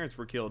whose parents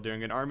were killed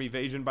during an army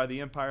invasion by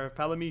the Empire of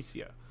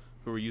Palamecia,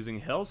 who were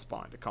using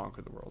Hellspawn to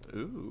conquer the world.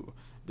 Ooh.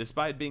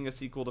 Despite being a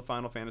sequel to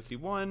Final Fantasy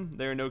 1,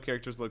 there are no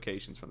characters'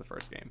 locations from the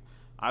first game.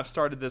 I've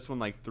started this one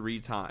like 3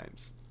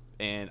 times,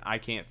 and I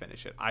can't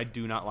finish it. I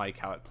do not like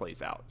how it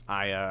plays out.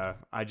 I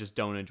just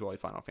don't enjoy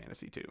Final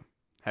Fantasy 2.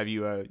 Have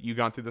you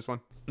gone through this one?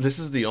 This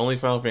is the only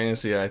Final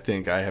Fantasy I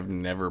think I have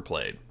never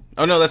played.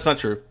 Oh, no, that's not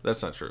true.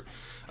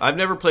 I've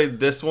never played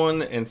this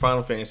one and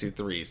Final Fantasy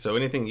 3, so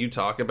anything you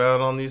talk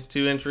about on these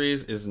 2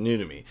 entries is new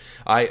to me.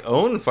 I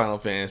own Final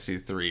Fantasy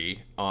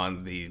 3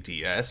 on the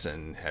DS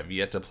and have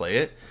yet to play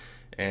it,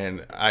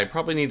 and I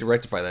probably need to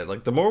rectify that.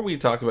 Like, the more we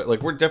talk about,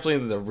 like, we're definitely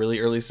in the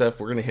really early stuff.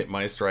 We're going to hit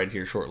my stride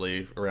here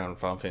shortly around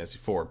Final Fantasy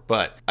 4,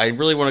 but I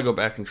really want to go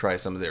back and try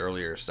some of the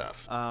earlier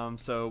stuff.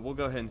 So we'll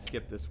go ahead and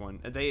skip this one.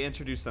 They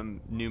introduced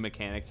some new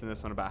mechanics in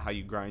this one about how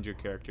you grind your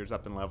characters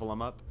up and level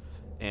them up,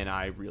 and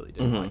I really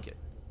didn't like it.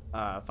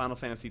 Final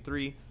Fantasy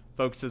 3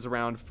 focuses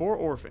around 4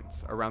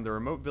 orphans around the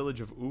remote village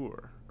of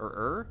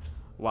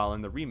while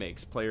in the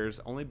remakes, players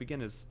only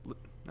begin as...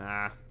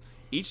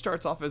 Each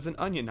starts off as an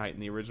Onion Knight in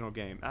the original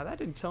game. That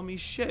didn't tell me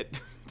shit.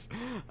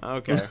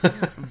 Okay.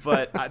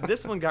 But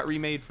this one got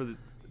remade for the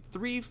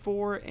 3,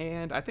 4,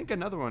 and I think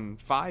another one,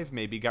 5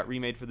 maybe, got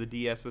remade for the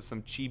DS with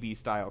some chibi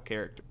style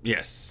characters.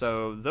 Yes.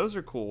 So those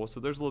are cool. So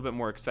there's a little bit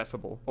more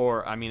accessible,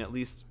 or I mean, at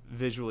least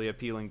visually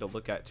appealing to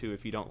look at too,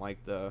 if you don't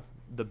like the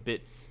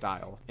bit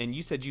style. And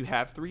you said you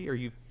have 3, or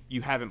you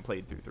haven't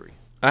played through 3?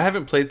 I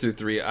haven't played through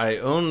 3. I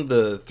own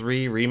the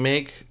 3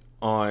 remake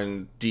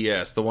on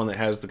DS, the one that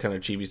has the kind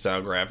of chibi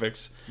style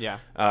graphics. Yeah.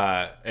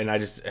 And I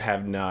just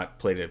have not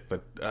played it.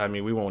 But I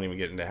mean, we won't even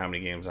get into how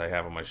many games I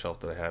have on my shelf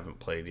that I haven't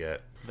played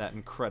yet. That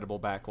incredible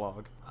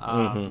backlog.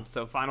 Mm-hmm.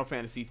 So Final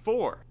Fantasy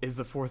IV is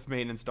the 4th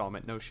main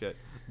installment. No shit.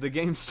 The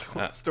game's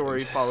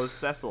story follows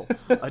Cecil,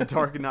 a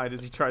dark knight,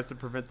 as he tries to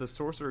prevent the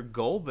sorcerer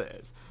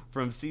Golbez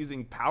from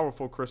seizing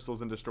powerful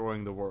crystals and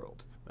destroying the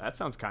world. That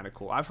sounds kind of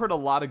cool. I've heard a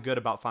lot of good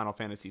about Final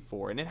Fantasy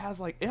IV, and it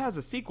has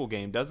a sequel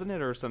game, doesn't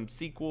it, or some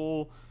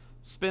sequel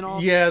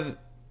spin-offs? Yeah,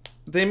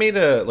 they made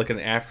an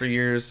after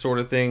years sort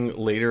of thing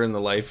later in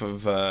the life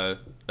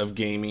of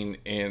gaming,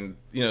 and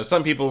you know,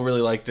 some people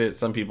really liked it.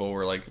 Some people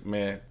were like,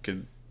 meh,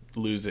 could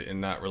lose it and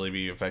not really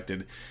be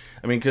affected.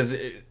 I mean, because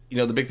you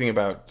know, the big thing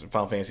about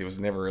Final Fantasy was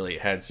it never really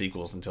had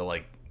sequels until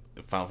like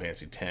Final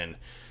Fantasy X.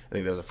 I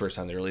think that was the first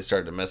time they really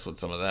started to mess with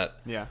some of that.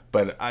 Yeah.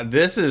 But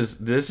this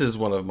is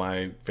one of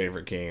my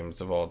favorite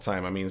games of all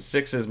time. I mean,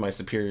 6 is my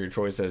superior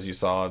choice, as you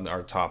saw in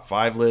our top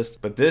 5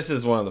 list. But this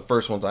is one of the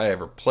first ones I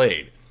ever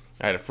played.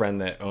 I had a friend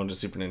that owned a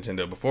Super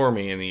Nintendo before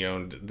me, and he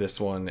owned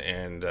this one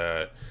and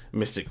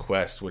Mystic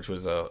Quest, which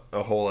was a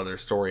whole other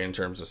story in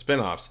terms of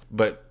spin-offs.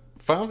 But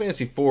Final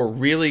Fantasy IV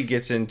really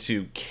gets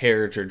into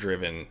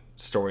character-driven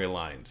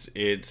storylines.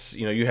 It's,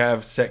 you know, you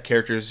have set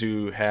characters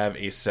who have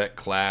a set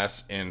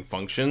class and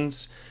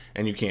functions,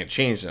 and you can't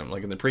change them.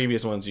 Like in the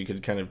previous ones, you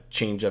could kind of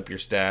change up your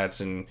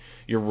stats and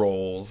your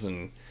roles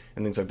and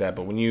things like that.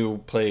 But when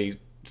you play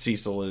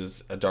Cecil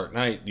as a Dark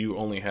Knight, you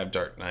only have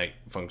Dark Knight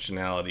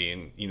functionality,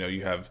 and you know,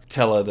 you have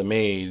Tella the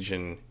mage,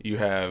 and you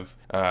have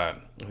I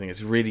think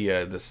it's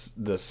Rydia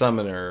the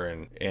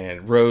summoner,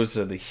 and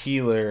Rosa the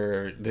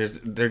healer.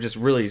 They're just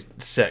really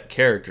set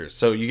characters,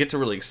 so you get to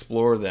really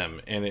explore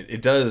them, and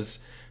it does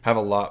have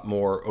a lot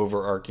more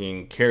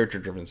overarching character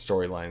driven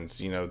storylines.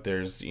 You know,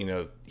 there's, you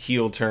know,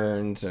 heel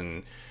turns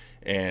and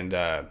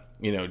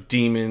you know,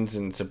 demons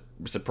and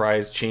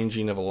surprise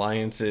changing of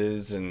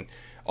alliances and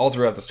all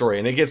throughout the story,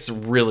 and it gets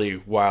really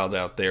wild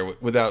out there.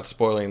 Without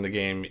spoiling the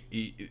game,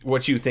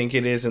 what you think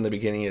it is in the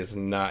beginning is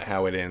not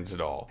how it ends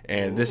at all.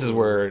 And this is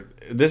where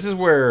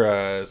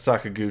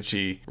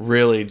Sakaguchi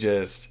really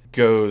just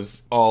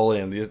goes all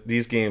in.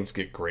 These games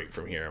get great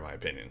from here, in my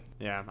opinion.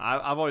 Yeah,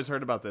 I've always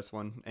heard about this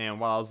one, and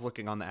while I was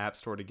looking on the App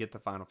Store to get the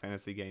Final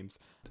Fantasy games,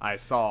 I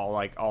saw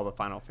like all the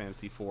Final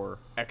Fantasy IV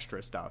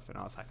extra stuff, and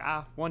I was like,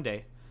 one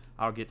day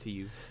I'll get to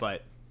you.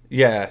 But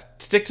yeah,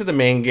 stick to the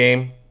main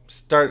game.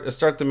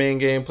 Start the main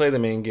game, play the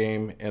main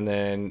game, and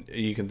then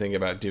you can think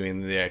about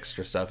doing the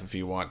extra stuff if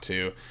you want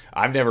to.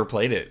 I've never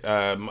played it.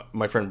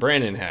 My friend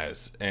Brandon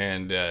has,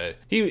 and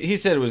he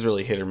said it was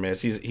really hit or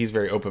miss. He's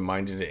very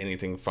open-minded to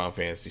anything Final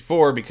Fantasy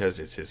IV because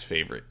it's his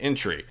favorite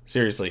entry.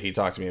 Seriously, he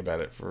talked to me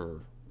about it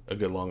for a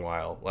good long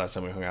while last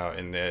time we hung out,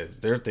 and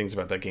there are things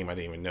about that game I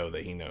didn't even know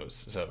that he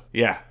knows. So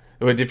yeah,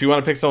 but if you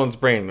want to pick someone's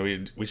brain,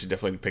 we should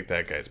definitely pick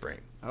that guy's brain.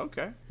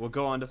 Okay, we'll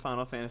go on to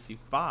Final Fantasy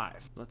V.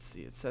 Let's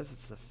see, it says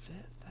it's the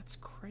 5th. That's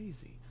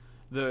crazy.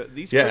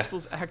 These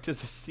crystals act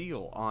as a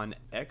seal on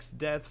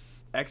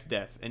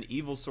Exdeath, an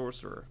evil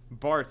sorcerer.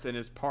 Bartz and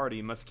his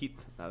party must keep...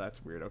 Oh,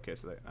 that's weird. Okay,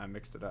 so I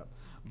mixed it up.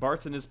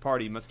 Bartz and his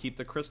party must keep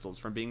the crystals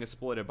from being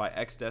exploited by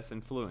Exdeath's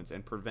influence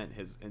and prevent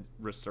his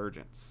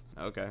resurgence.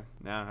 Okay,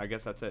 now I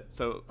guess that's it.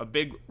 So a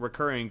big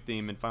recurring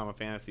theme in Final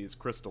Fantasy is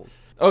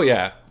crystals. Oh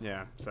yeah,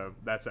 yeah. So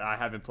that's I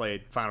haven't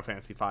played Final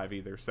Fantasy V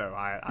either, so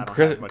I don't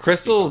have much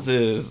crystals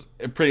is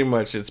pretty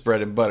much its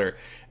bread and butter,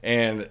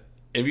 and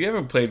if you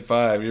haven't played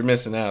 5, you're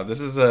missing out.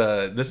 This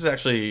is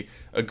actually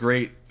a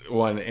great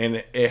one,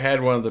 and it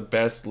had one of the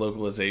best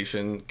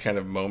localization kind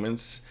of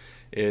moments.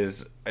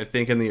 Is I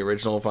think in the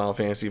original Final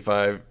Fantasy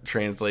V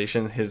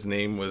translation, his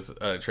name was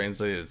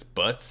translated as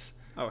Butts.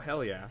 Oh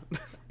hell yeah!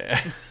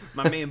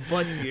 My man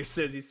Butts here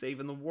says he's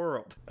saving the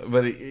world.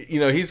 But you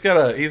know, he's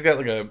got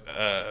like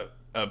a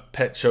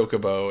pet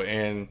chocobo,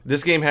 and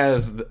this game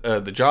has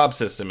the job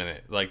system in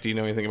it. Like, do you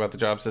know anything about the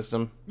job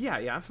system? Yeah,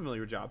 I'm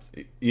familiar with jobs.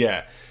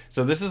 Yeah,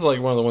 so this is like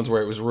one of the ones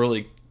where it was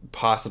really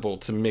possible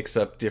to mix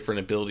up different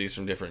abilities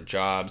from different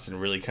jobs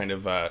and really kind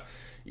of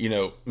you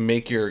know,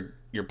 make your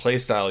play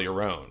style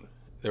your own.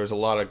 There was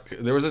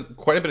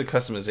quite a bit of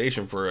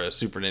customization for a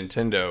Super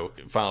Nintendo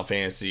Final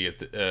Fantasy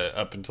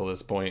up until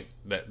this point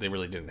that they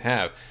really didn't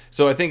have.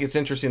 So I think it's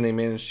interesting they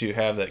managed to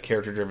have that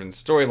character-driven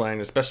storyline,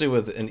 especially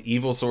with an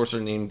evil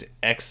sorcerer named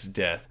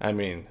Exdeath. I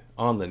mean,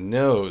 on the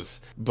nose.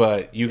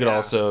 But you could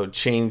also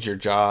change your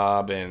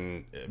job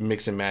and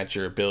mix and match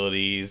your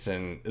abilities,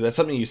 and that's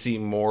something you see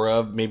more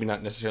of, maybe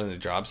not necessarily in the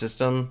job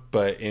system,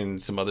 but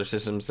in some other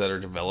systems that are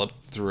developed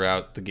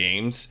throughout the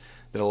games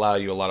that allow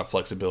you a lot of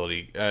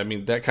flexibility. I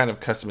mean, that kind of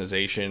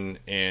customization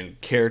and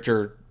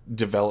character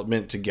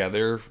development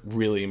together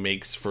really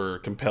makes for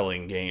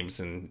compelling games,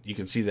 and you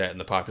can see that in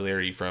the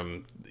popularity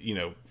from,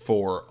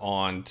 4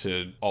 on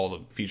to all the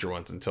future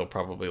ones until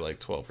probably like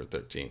 12 or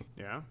 13.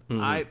 Yeah.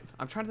 Mm-hmm.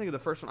 I'm trying to think of the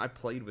first one I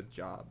played with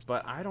jobs,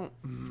 but I don't.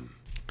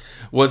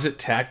 Was it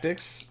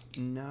Tactics?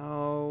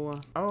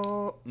 No.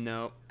 Oh,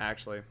 no.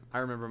 Actually, I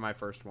remember my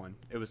first one.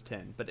 It was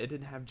 10, but it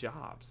didn't have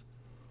jobs.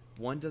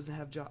 One doesn't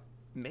have jobs.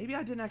 Maybe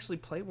I didn't actually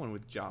play one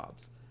with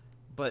jobs.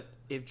 But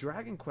if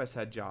Dragon Quest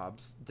had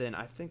jobs, then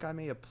I think I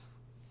may have...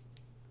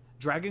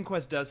 Dragon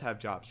Quest does have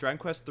jobs. Dragon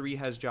Quest 3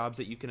 has jobs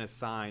that you can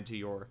assign to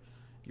your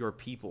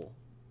people.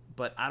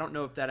 But I don't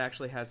know if that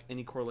actually has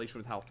any correlation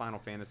with how Final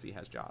Fantasy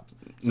has jobs.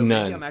 So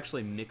None. maybe I'm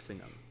actually mixing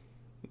them.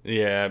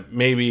 Yeah,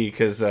 maybe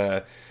because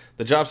the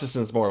job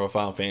system is more of a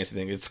Final Fantasy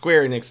thing. It's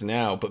Square Enix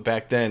now, but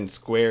back then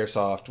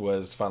Squaresoft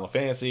was Final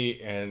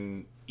Fantasy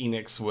and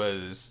Enix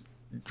was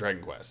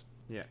Dragon Quest.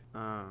 Yeah.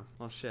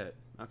 Well, shit.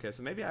 Okay,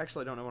 so maybe I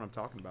actually don't know what I'm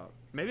talking about.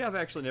 Maybe I've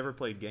actually never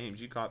played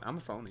games. I'm a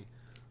phony.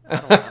 I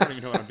don't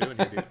even know what I'm doing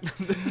here,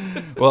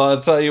 dude. Well,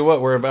 I'll tell you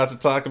what, we're about to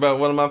talk about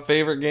one of my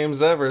favorite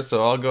games ever,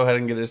 so I'll go ahead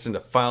and get us into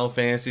Final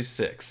Fantasy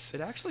VI.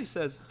 It actually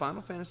says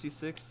Final Fantasy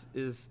VI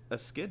is a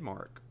skid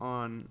mark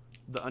on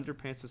the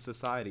Underpants of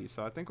Society,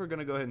 so I think we're going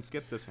to go ahead and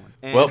skip this one.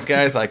 And Well,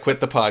 guys, I quit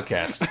the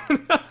podcast.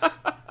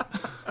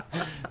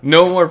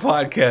 No more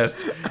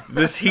podcast.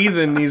 This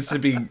heathen needs to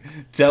be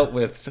dealt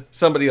with.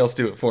 Somebody else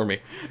do it for me.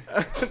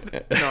 No,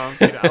 I'm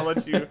kidding. I'll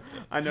let you.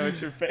 I know it's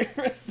your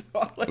favorite, so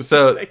I'll let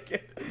you take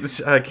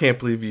it. I can't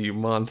believe you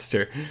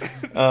monster.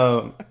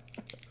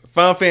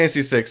 Final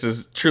Fantasy VI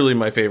is truly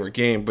my favorite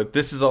game, but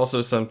this is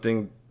also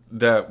something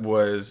that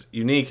was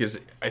unique. Is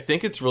I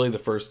think it's really the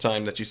first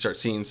time that you start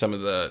seeing some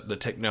of the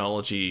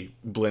technology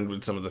blend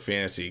with some of the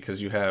fantasy,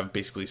 because you have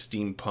basically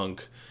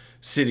steampunk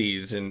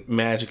cities and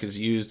magic is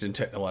used in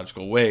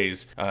technological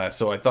ways.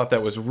 So I thought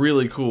that was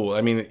really cool.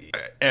 I mean,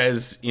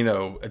 as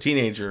a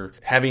teenager,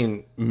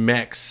 having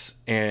mechs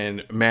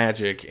and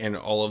magic and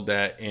all of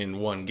that in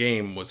one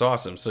game was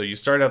awesome. So you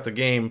start out the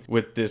game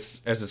with this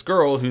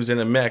girl who's in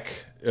a mech,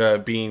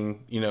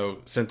 being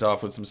sent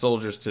off with some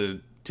soldiers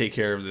to take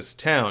care of this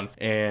town.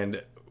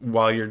 And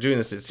while you're doing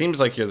this, it seems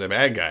like you're the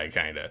bad guy,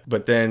 kind of.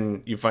 But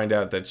then you find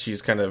out that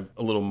she's kind of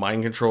a little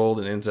mind controlled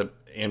and ends up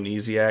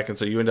amnesiac, and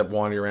so you end up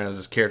wandering around as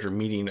this character,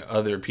 meeting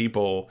other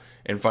people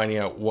and finding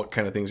out what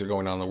kind of things are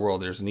going on in the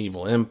world. There's an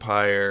evil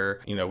empire,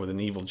 with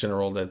an evil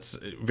general that's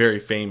very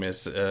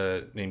famous,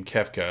 named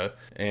Kefka.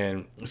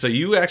 And so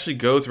you actually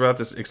go throughout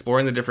this,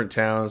 exploring the different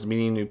towns,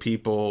 meeting new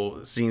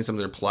people, seeing some of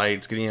their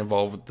plights, getting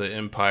involved with the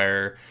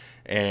empire.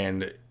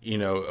 And,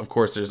 of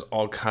course, there's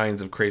all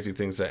kinds of crazy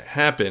things that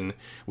happen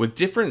with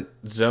different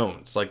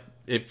zones. Like,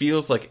 it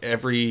feels like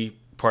every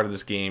part of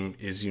this game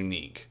is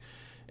unique.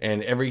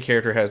 And every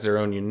character has their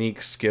own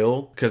unique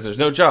skill, because there's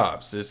no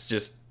jobs. It's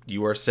just,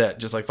 you are set,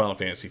 just like Final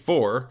Fantasy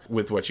IV,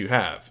 with what you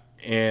have.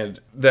 And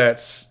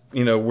that's,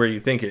 where you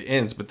think it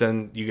ends. But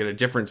then you get a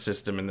different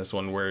system in this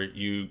one where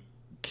you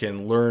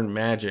can learn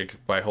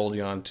magic by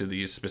holding on to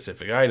these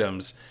specific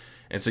items.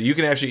 And so you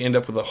can actually end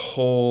up with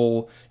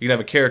you can have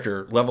a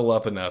character level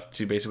up enough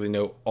to basically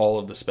know all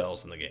of the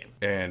spells in the game.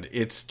 And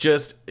it's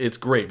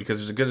great because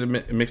there's a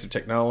good mix of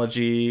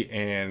technology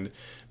and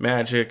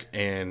magic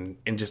and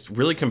just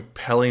really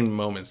compelling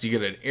moments. You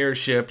get an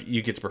airship,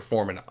 you get to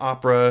perform an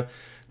opera.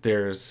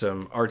 There's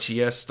some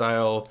RTS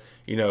style,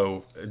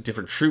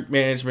 different troop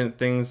management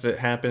things that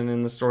happen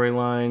in the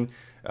storyline.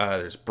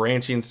 There's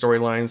branching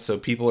storylines, so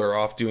people are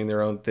off doing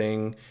their own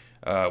thing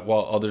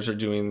while others are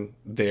doing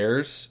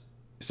theirs.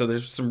 So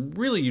there's some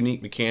really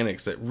unique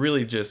mechanics that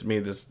really just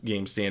made this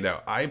game stand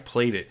out. I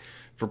played it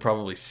for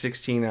probably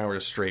 16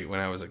 hours straight when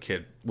I was a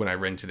kid, when I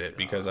rented it,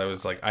 because I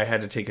was like, I had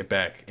to take it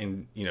back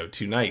in,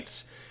 2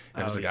 nights.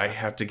 And I was I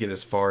have to get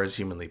as far as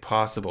humanly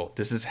possible.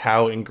 This is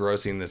how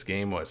engrossing this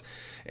game was.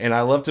 And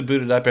I love to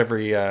boot it up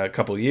every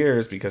couple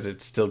years because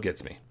it still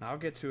gets me. I'll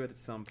get to it at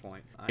some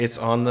point. It's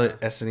on the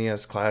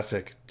SNES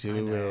Classic.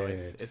 Do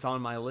it. It's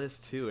on my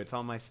list, too. It's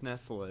on my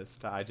SNES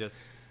list.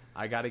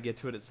 I got to get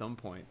to it at some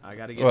point. I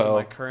got to get to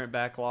my current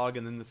backlog,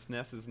 and then the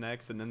SNES is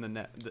next, and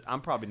then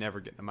I'm probably never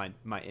getting to my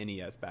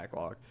NES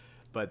backlog,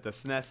 but the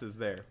SNES is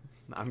there.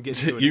 I'm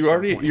getting to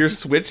it. Your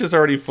Switch is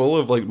already full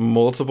of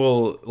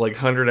multiple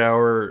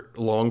 100-hour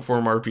long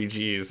form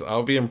RPGs.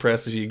 I'll be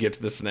impressed if you get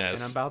to the SNES.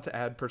 And I'm about to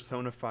add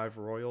Persona 5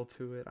 Royal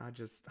to it. I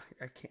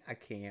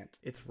can't.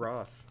 It's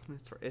rough.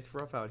 It's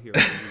rough out here.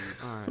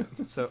 All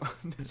right.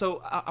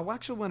 So I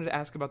actually wanted to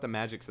ask about the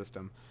magic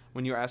system.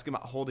 When you were asking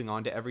about holding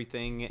on to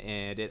everything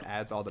and it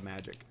adds all the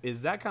magic,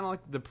 is that kind of like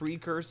the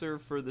precursor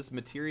for this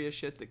materia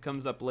shit that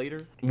comes up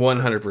later?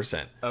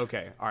 100%.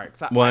 Okay. All right.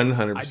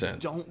 100%. I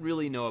don't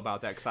really know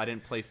about that because I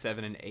didn't play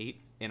 7 and 8,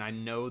 and I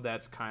know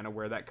that's kind of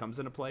where that comes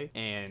into play,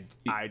 and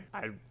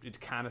it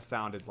kind of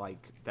sounded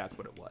like that's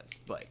what it was.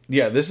 But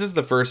yeah, this is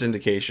the first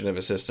indication of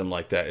a system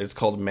like that. It's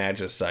called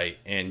Magicite,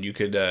 and you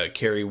could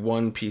carry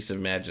one piece of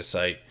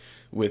Magicite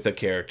with a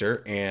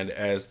character, and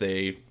as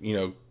they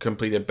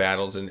completed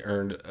battles and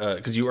earned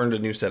because you earned a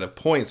new set of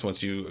points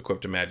once you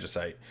equipped a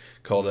Magicite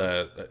called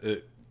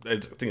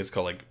think it's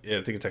called like,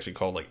 I think it's actually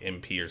called like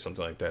MP or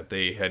something like that.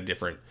 They had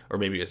different, or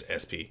maybe it was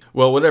SP.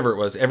 Well, whatever it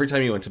was, every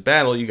time you went to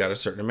battle, you got a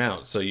certain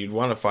amount. So you'd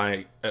want to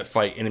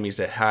fight enemies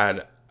that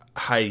had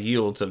high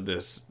yields of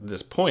this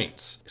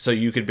points, so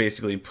you could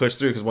basically push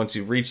through, because once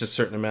you reach a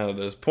certain amount of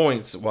those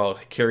points while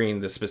carrying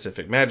the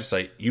specific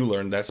magicite, you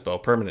learn that spell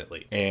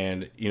permanently.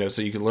 And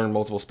so you could learn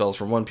multiple spells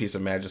from one piece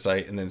of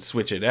magicite and then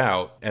switch it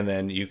out, and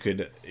then you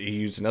could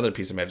use another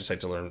piece of magicite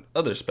to learn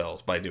other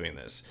spells by doing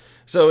this.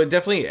 So it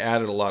definitely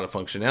added a lot of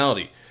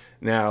functionality.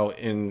 Now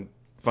in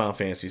Final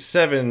Fantasy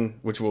VII,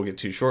 which we'll get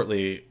to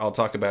shortly, I'll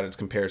talk about its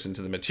comparison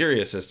to the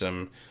Materia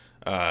system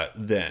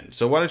then.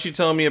 So why don't you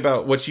tell me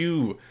about what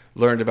you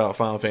learned about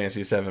Final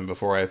Fantasy VII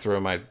before I throw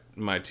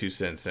my 2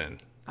 cents in?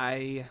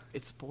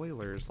 It's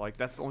spoilers. Like,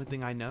 that's the only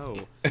thing I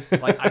know.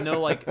 Like, I know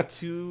like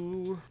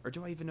 2, or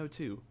do I even know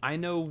 2? I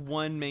know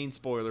one main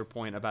spoiler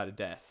point about a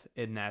death,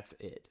 and that's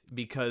it.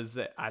 Because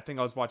I think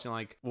I was watching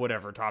like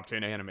whatever top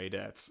 10 anime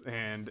deaths,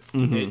 and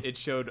it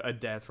showed a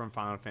death from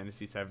Final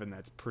Fantasy VII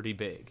that's pretty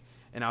big.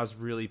 And I was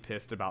really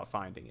pissed about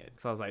finding it.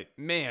 So I was like,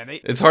 man.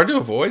 It's hard to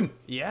avoid.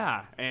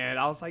 Yeah. And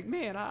I was like,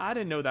 man, I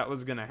didn't know that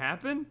was going to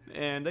happen.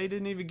 And they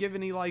didn't even give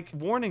any, like,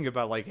 warning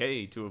about, like,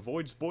 hey, to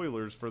avoid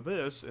spoilers for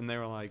this. And they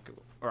were like,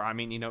 or I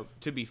mean,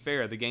 to be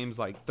fair, the game's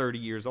like 30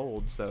 years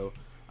old. So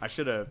I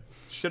should have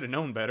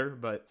known better.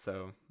 But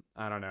so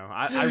I don't know.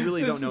 I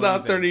really don't know. It's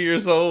not 30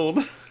 years old.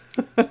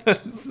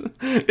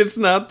 It's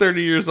not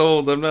 30 years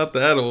old. I'm not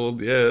that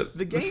old yet.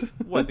 The game?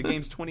 What? The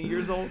game's 20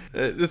 years old?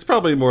 It's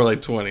probably more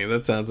like 20.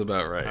 That sounds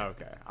about right.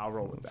 Okay, I'll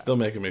roll with that. Still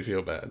making me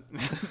feel bad.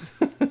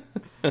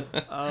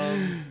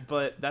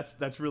 But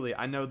that's really,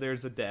 I know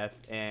there's a death,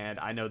 and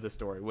I know the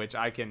story, which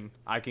I can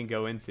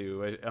go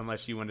into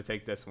unless you want to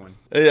take this one.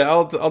 Yeah,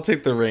 I'll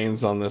take the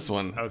reins on this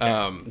one.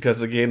 Okay.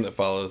 Because the game that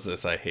follows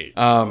this I hate.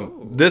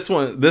 This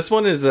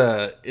one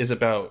is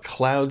about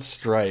Cloud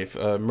Strife,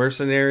 a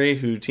mercenary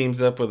who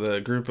teams up with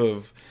a group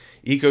of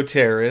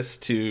eco-terrorists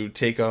to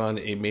take on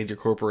a major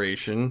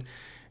corporation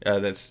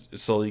that's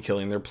slowly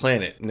killing their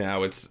planet.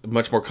 Now, it's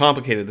much more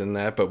complicated than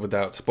that, but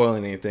without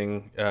spoiling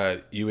anything,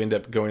 you end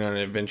up going on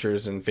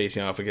adventures and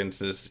facing off against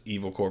this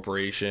evil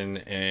corporation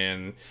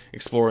and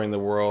exploring the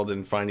world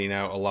and finding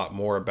out a lot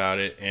more about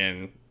it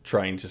and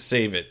trying to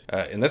save it.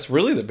 And that's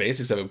really the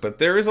basics of it, but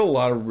there is a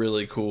lot of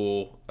really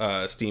cool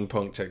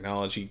steampunk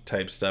technology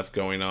type stuff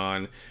going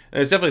on. And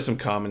there's definitely some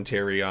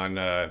commentary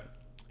on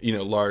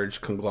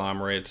large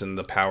conglomerates and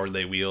the power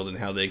they wield and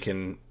how they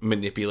can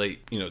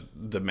manipulate,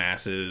 the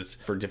masses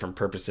for different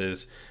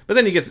purposes. But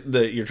then you get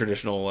your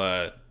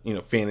traditional,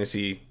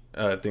 fantasy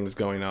things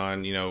going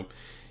on,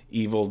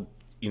 evil,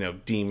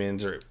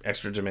 demons or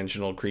extra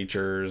dimensional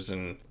creatures,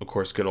 and of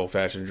course, good old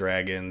fashioned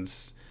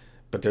dragons.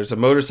 But there's a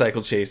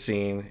motorcycle chase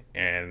scene,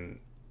 and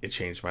it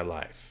changed my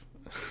life.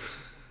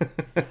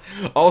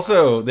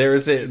 Also,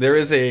 there's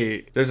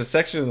a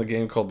section in the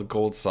game called the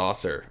Gold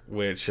Saucer,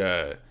 which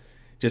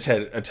just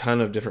had a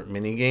ton of different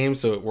mini games,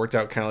 so it worked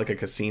out kind of like a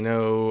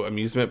casino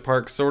amusement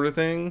park sort of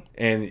thing.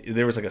 And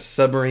there was like a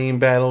submarine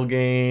battle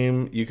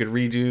game. You could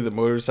redo the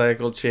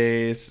motorcycle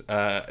chase.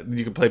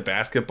 You could play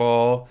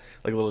basketball,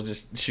 like a little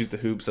just shoot the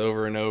hoops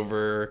over and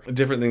over.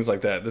 Different things like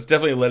that. This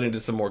definitely led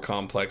into some more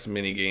complex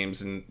mini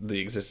games and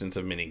the existence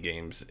of mini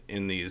games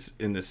in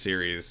this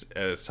series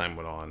as time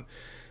went on.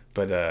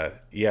 But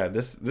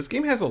this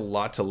game has a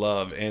lot to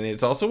love, and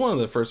it's also one of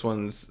the first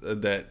ones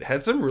that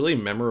had some really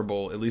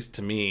memorable, at least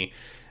to me,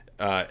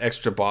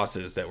 extra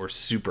bosses that were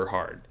super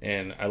hard,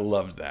 and I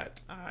loved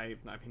that. I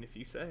mean, if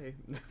you say.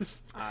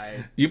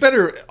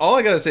 All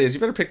I gotta say is you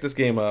better pick this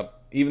game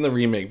up, even the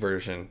remake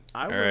version.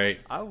 I will. All right?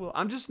 I will.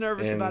 I'm just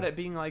nervous about it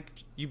being like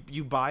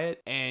you buy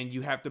it and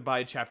you have to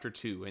buy chapter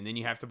 2 and then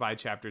you have to buy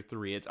chapter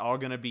 3. It's all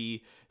gonna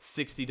be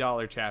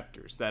 $60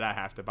 chapters that I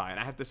have to buy, and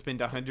I have to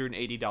spend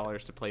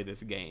 $180 to play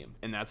this game,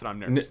 and that's what I'm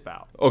nervous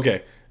about.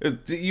 Okay,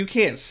 you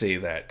can't say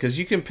that, because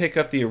you can pick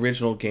up the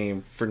original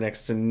game for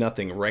next to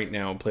nothing right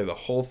now and play the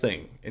whole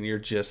thing, and you're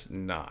just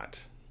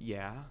not.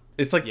 Yeah.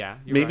 It's like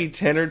maybe right.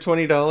 $10 or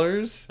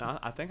 $20. No,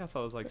 I think I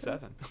saw it was like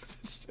 $7.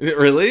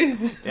 Really?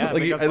 Yeah.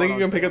 Like, I think you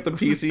can pick up the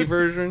PC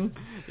version.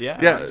 Yeah.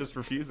 I'm just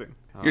refusing.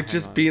 You're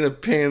just being a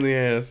pain in the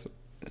ass.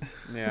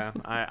 Yeah,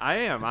 I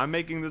am. I'm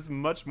making this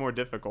much more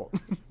difficult,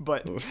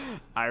 but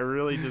I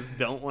really just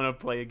don't want to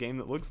play a game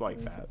that looks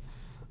like that.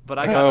 But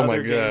I got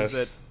other games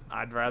that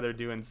I'd rather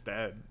do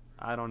instead.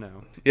 I don't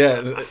know.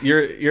 Yeah,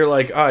 you're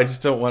like, I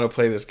just don't want to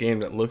play this game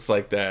that looks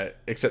like that,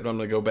 except I'm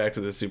going to go back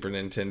to the Super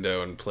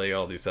Nintendo and play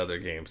all these other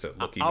games that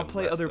look even less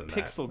than that. I'll play other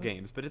pixel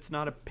games, but it's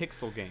not a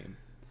pixel game.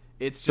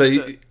 It's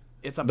just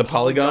it's a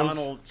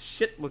polygonal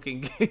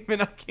shit-looking game,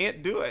 and I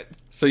can't do it.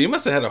 So you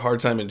must have had a hard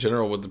time in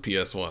general with the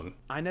PS1.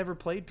 I never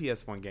played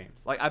PS1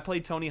 games. Like, I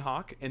played Tony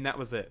Hawk, and that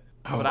was it.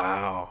 Oh, but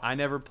wow. I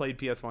never played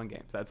PS1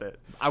 games. That's it.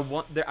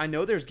 I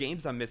know there's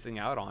games I'm missing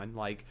out on.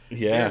 Like,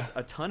 there's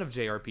a ton of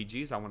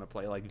JRPGs I want to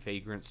play, like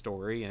Vagrant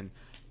Story and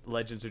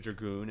Legends of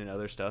Dragoon and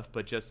other stuff.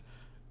 But just,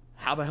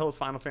 how the hell is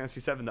Final Fantasy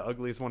VII the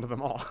ugliest one of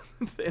them all?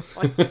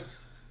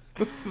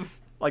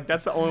 Like,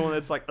 that's the only one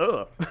that's like,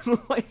 ugh.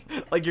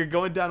 like you're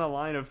going down a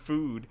line of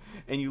food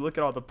and you look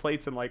at all the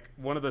plates and like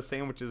one of the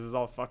sandwiches is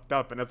all fucked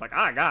up and it's like,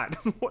 ah, God,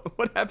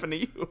 what happened to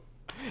you?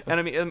 And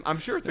I mean, I'm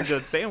sure it's a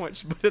good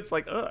sandwich, but it's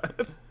like,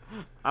 ugh.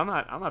 I'm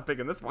not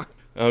picking this one.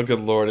 Oh, good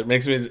Lord. It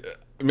makes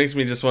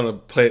me just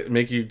want to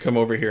make you come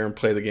over here and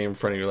play the game in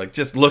front of you. Like,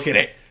 just look at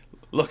it.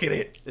 Look at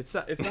it. It's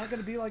not going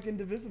to be like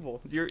Indivisible.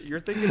 You're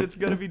thinking it's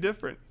going to be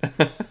different.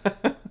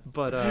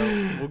 But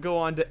we'll go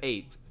on to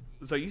 8.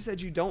 So you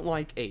said you don't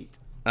like 8.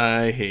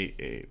 I hate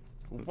 8.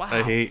 Wow.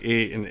 I hate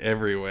 8 in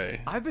every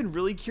way. I've been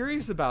really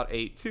curious about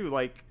 8 too,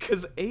 like,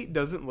 because 8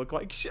 doesn't look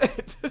like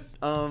shit.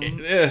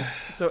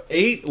 So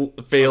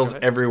 8 fails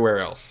everywhere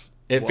else.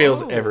 It Whoa.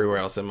 fails everywhere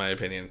else, in my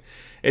opinion.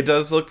 It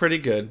does look pretty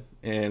good,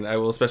 and I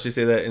will especially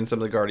say that in some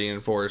of the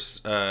Guardian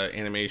Force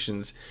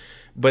animations,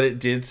 but it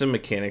did some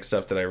mechanic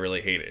stuff that I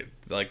really hated.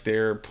 Like,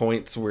 there are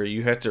points where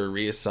you have to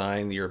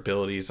reassign your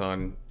abilities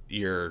on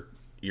your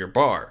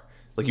bar.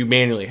 Like, you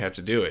manually have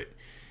to do it.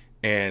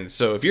 And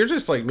so if you're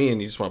just like me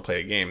and you just want to play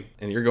a game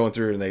and you're going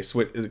through and they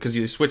switch, because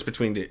you switch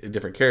between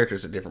different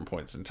characters at different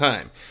points in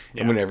time.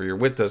 Yeah. And whenever you're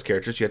with those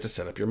characters, you have to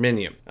set up your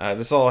menu.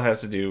 This all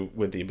has to do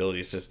with the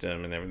ability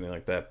system and everything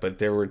like that. But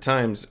there were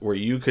times where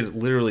you could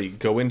literally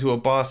go into a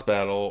boss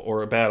battle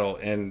or a battle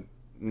and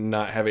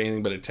not have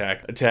anything but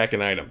attack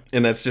an item.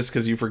 And that's just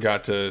because you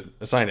forgot to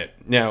assign it.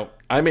 Now,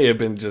 I may have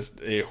been just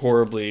a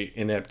horribly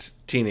inept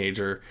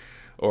teenager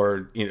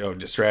or,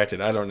 distracted.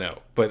 I don't know.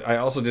 But I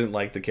also didn't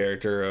like the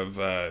character of,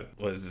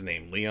 what is his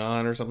name?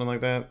 Leon or something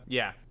like that?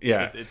 Yeah.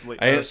 Yeah.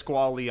 It's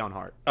Squall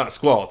Leonhart.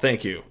 Squall,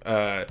 thank you.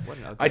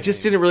 I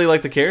just didn't really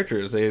like the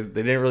characters. They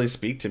didn't really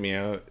speak to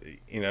me.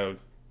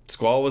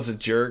 Squall was a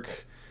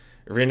jerk.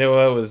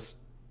 Rinoa was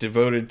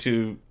devoted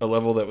to a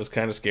level that was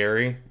kind of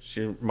scary.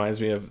 She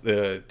reminds me of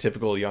the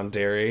typical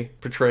yandere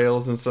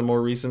portrayals in some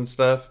more recent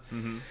stuff.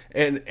 Mm-hmm.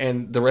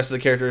 And the rest of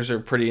the characters are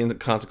pretty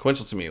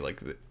inconsequential to me.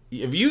 Like,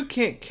 if you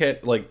can't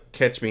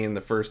catch me in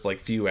the first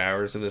few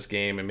hours of this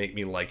game and make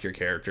me like your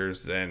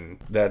characters, then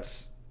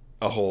that's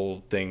a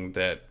whole thing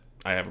that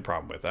I have a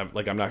problem with.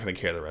 I'm not going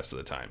to care the rest of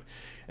the time.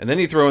 And then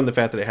you throw in the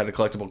fact that it had a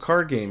collectible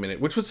card game in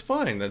it, which was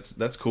fine.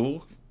 That's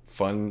cool,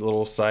 fun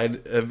little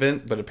side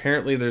event. But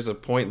apparently, there's a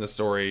point in the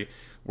story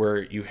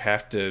where you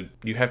have to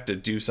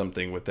do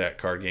something with that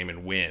card game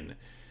and win.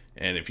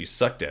 And if you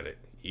sucked at it,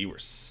 you were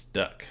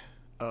stuck.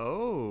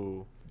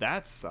 Oh,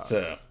 that sucks.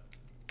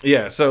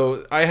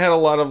 So I had a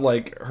lot of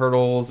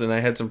hurdles, and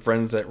I had some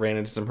friends that ran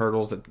into some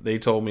hurdles that they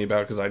told me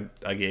about because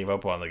I gave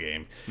up on the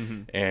game.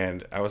 Mm-hmm.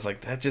 And I was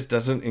like, that just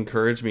doesn't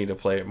encourage me to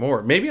play it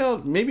more. Maybe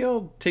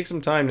I'll take some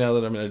time now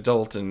that I'm an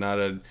adult and not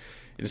a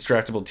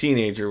distractible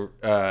teenager,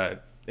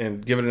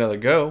 and give it another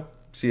go.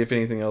 See if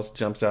anything else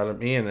jumps out at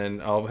me, and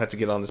then I'll have to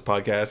get on this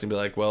podcast and be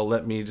like, well,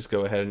 let me just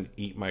go ahead and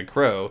eat my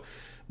crow.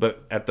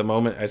 But at the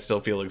moment, I still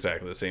feel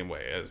exactly the same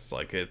way.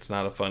 It's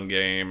not a fun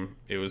game.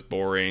 It was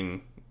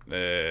boring.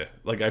 I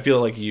feel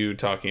like you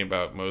talking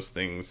about most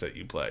things that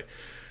you play.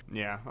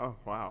 Yeah. Oh,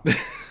 wow.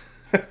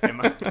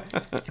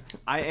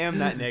 I am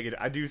that negative.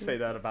 I do say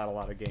that about a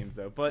lot of games,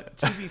 though. But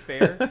to be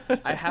fair,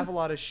 I have a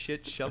lot of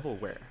shit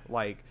shovelware.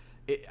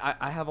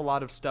 I have a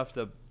lot of stuff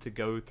to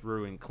go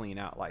through and clean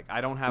out.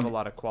 I don't have a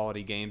lot of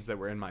quality games that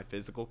were in my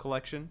physical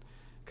collection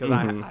because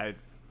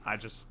I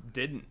just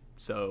didn't.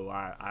 So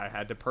I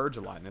had to purge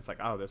a lot, and it's like,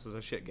 oh, this was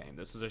a shit game.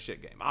 This was a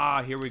shit game.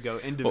 Here we go,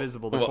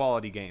 Indivisible, the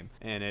quality game,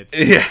 and it's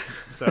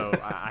So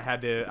I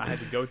had to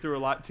go through a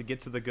lot to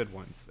get to the good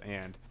ones,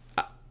 and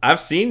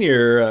I've seen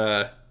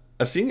your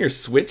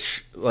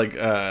Switch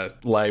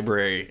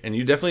library, and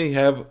you definitely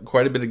have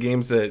quite a bit of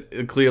games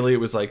that clearly it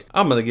was like,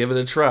 I'm gonna give it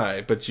a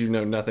try, but you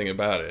know nothing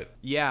about it.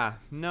 Yeah,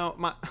 no,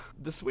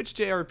 the Switch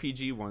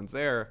JRPG ones,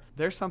 they're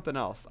something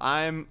else.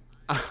 I'm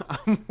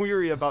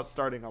weary about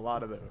starting a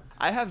lot of those.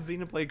 I have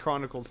Xenoblade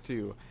Chronicles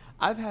 2.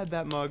 I've had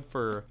that mug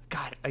for,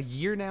 a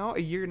year now, a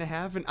year and a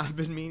half, and I've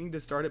been meaning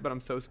to start it, but I'm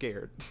so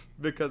scared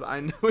because I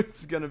know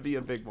it's going to be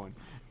a big one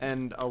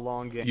and a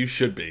long game. You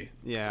should be.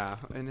 Yeah,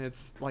 and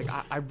it's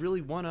I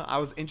really want to. I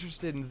was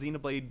interested in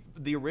Xenoblade,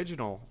 the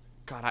original.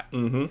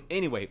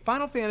 Anyway,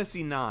 Final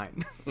Fantasy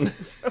 9.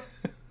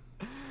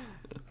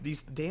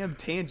 These damn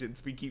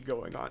tangents we keep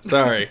going on.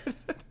 Sorry.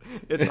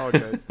 It's all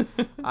good.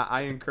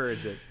 I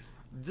encourage it.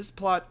 This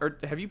plot, or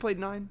have you played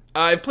 9?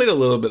 I've played a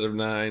little bit of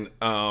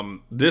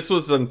 9. This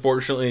was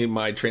unfortunately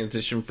my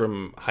transition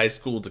from high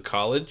school to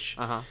college.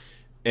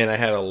 And I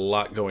had a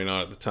lot going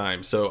on at the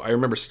time. So I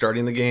remember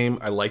starting the game.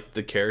 I liked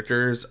the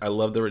characters. I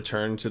loved the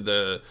return to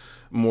the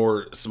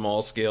more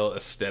small scale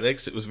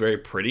aesthetics. It was very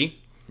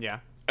pretty. Yeah.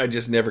 I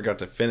just never got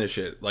to finish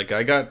it.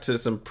 I got to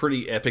some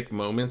pretty epic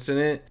moments in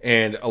it,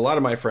 and a lot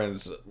of my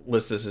friends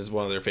list this as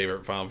one of their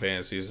favorite Final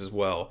Fantasies as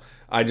well.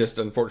 I just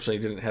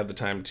unfortunately didn't have the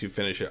time to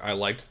finish it. I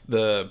liked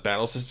the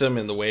battle system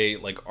and the way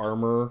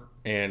armor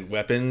and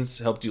weapons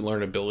helped you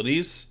learn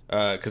abilities,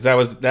 because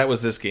that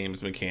was this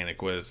game's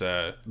mechanic, was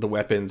the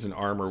weapons and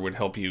armor would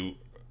help you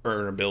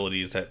earn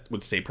abilities that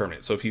would stay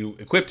permanent. So if you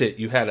equipped it,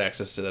 you had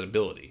access to that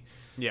ability.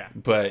 Yeah.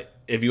 But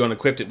if you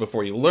unequipped it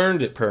before you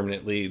learned it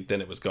permanently,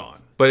 then it was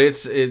gone. But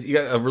you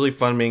got a really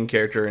fun main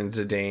character in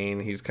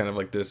Zidane. He's kind of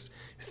like this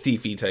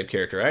thiefy type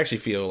character. I actually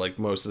feel like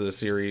most of the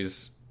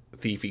series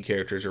thiefy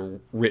characters are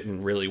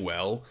written really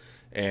well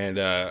and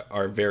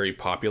are very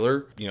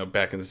popular. You know,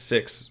 back in the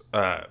 6,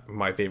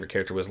 my favorite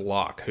character was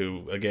Locke,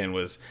 who again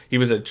was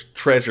a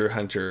treasure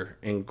hunter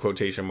in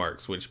quotation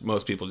marks, which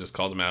most people just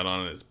called him out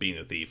on as being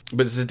a thief.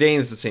 But Zidane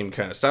is the same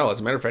kind of style.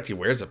 As a matter of fact, he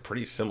wears a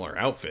pretty similar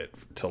outfit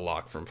to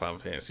Locke from Final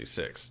Fantasy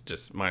VI,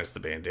 just minus the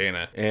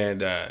bandana.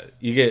 And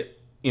you get,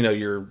 you know,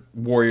 your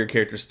warrior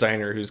character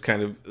Steiner, who's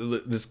kind of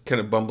this kind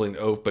of bumbling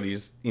oaf, but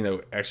he's, you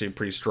know, actually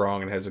pretty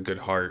strong and has a good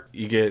heart.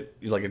 You get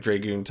like a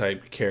Dragoon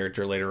type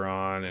character later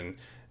on, and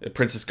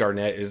Princess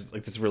Garnet is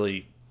like this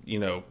really, you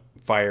know,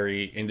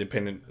 fiery,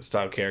 independent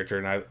style character,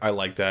 and I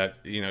like that.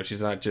 You know,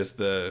 she's not just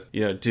the,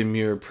 you know,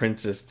 demure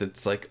princess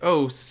that's like,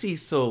 oh,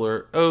 Cecil,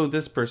 or oh,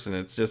 this person.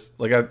 It's just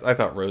like I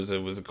thought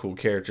Rosa was a cool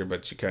character,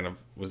 but she kind of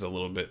was a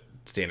little bit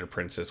standard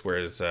princess,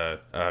 whereas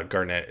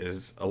Garnet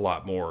is a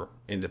lot more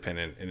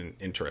independent and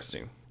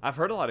interesting. I've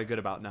heard a lot of good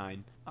about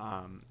 9.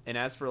 And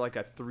as for like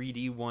a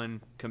 3D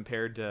one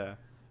compared to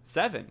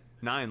 7,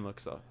 9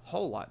 looks a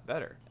whole lot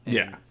better. And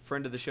yeah.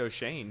 Friend of the show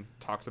Shane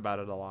talks about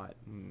it a lot,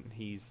 and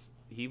he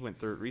went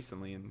through it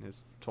recently and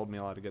has told me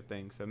a lot of good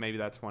things. So maybe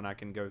that's one I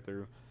can go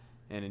through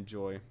and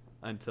enjoy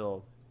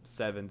until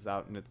 7's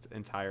out in its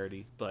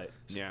entirety. But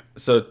yeah.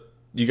 So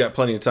you got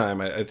plenty of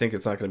time. I think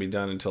it's not going to be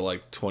done until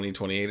like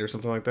 2028 or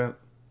something like that.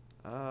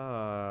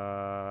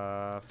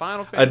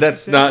 Final Fantasy.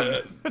 That's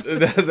not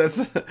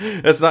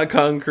that's not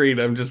concrete.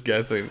 I'm just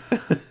guessing.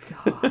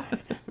 God,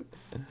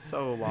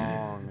 so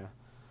long.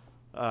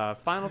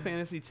 Final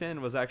Fantasy X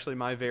was actually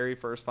my very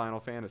first Final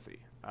Fantasy.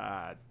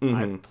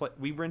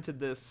 We rented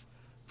this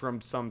from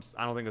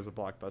I don't think it was a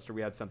Blockbuster.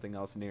 We had something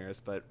else near us,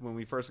 but when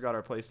we first got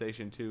our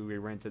PlayStation 2, we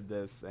rented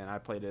this, and I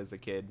played it as a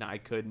kid, and I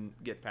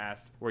couldn't get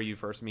past where you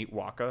first meet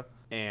Wakka,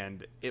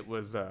 and it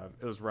was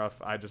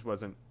rough. I just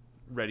wasn't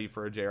ready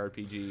for a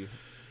JRPG.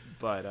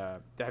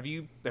 But have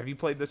you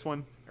played this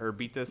one or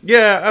beat this?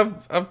 Yeah,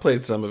 I've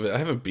played some of it. I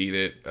haven't beat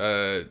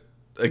it.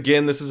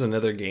 Again, this is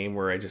another game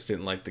where I just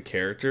didn't like the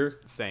character.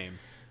 Same.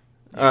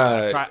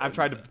 Yeah, I've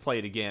tried to play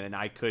it again, and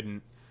I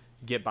couldn't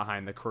get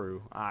behind the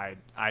crew. I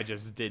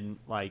just didn't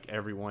like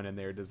everyone and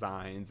their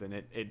designs, and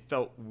it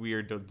felt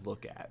weird to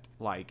look at.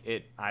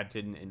 I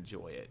didn't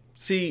enjoy it.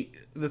 See,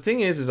 the thing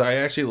is I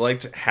actually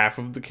liked half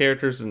of the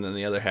characters, and then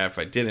the other half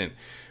I didn't.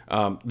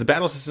 The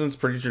battle system's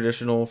pretty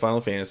traditional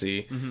Final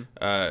Fantasy. Mm-hmm.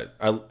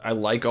 I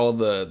like all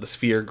the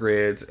sphere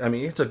grids. I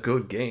mean, it's a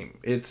good game.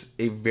 It's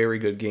a very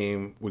good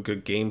game with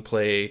good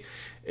gameplay.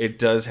 It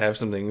does have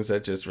some things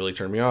that just really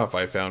turn me off.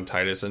 I found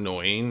Tidus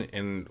annoying,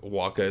 and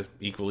Wakka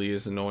equally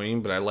as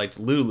annoying, but I liked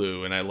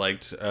Lulu, and I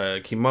liked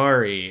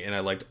Kimahri, and I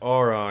liked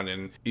Auron,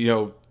 and, you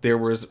know, there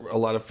was a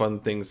lot of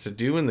fun things to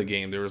do in the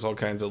game. There was all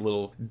kinds of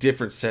little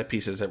different set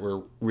pieces that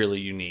were really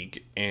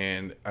unique,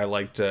 and I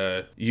liked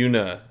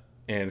Yuna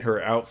and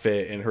her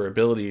outfit and her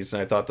abilities,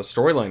 and I thought the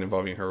storyline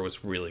involving her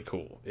was really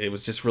cool. It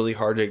was just really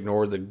hard to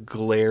ignore the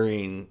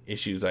glaring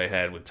issues I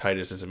had with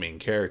Tidus as a main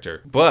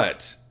character.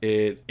 But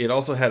it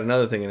also had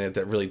another thing in it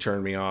that really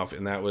turned me off,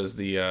 and that was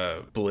the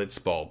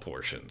blitzball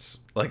portions.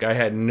 Like, I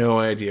had no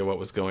idea what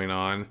was going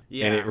on,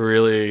 and it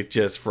really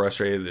just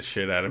frustrated the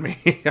shit out of me.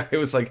 I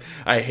was like,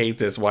 I hate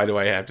this. Why do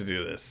I have to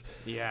do this?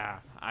 Yeah,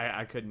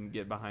 I couldn't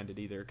get behind it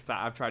either, because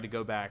I've tried to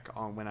go back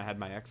on when I had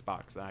my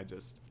Xbox, and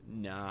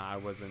I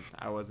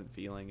wasn't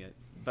feeling it.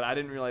 But I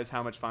didn't realize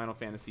how much Final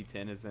Fantasy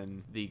X is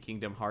in the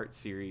Kingdom Hearts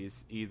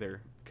series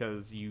either,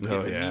 because you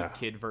get to meet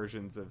kid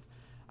versions of,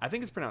 I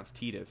think it's pronounced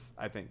Tidus.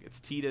 I think it's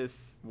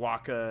Tidus,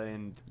 Wakka,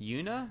 and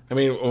Yuna. I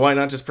mean, why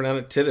not just pronounce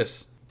it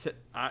Tidus?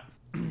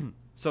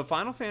 So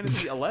Final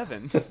Fantasy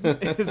 11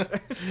 is,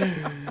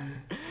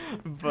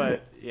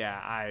 but yeah,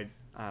 I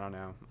don't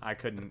know. I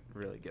couldn't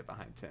really get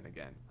behind 10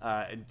 again.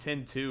 And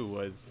 10-2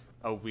 was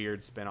a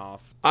weird spinoff.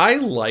 I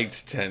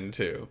liked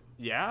 10-2.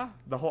 Yeah?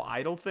 The whole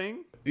idol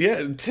thing? Yeah,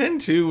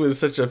 10-2 was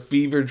such a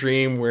fever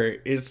dream where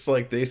it's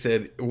like they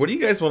said, what do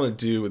you guys want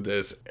to do with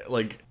this?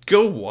 Like,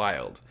 go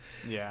wild.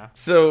 Yeah.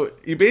 So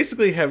you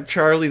basically have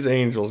Charlie's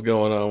Angels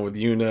going on with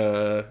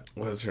Yuna,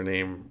 what is her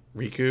name?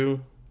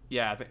 Riku?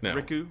 Yeah, I think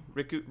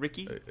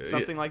Ricky,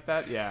 something like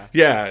that. Yeah.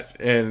 Yeah,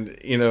 and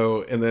you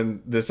know, and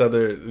then this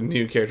other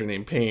new character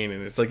named Pain,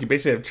 and it's like you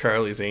basically have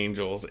Charlie's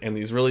Angels and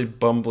these really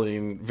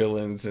bumbling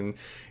villains, and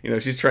you know,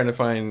 she's trying to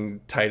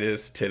find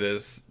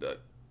Tidus,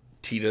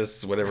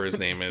 whatever his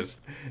name is,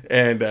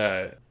 and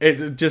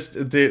it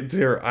just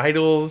they're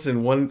idols,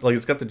 and one, like,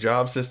 it's got the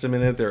job system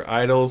in it. They're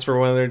idols for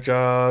one of their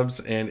jobs,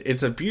 and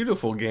it's a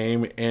beautiful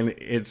game, and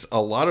it's a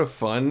lot of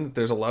fun.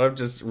 There's a lot of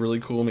just really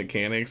cool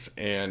mechanics,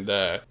 and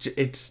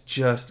it's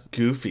just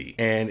goofy,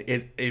 and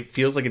it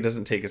feels like it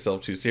doesn't take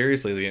itself too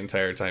seriously the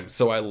entire time.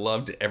 So I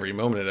loved every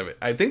moment of it.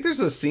 I think there's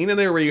a scene in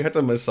there where you have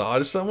to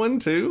massage someone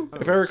too.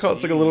 If I recall,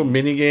 it's like a little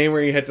mini game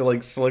where you had to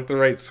like select the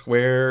right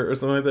square or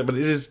something like that. But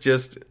it is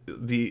just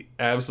the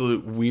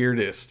absolute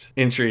weirdest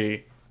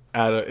entry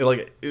out of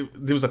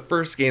there was a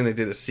first game they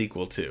did a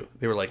sequel to.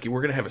 They were like,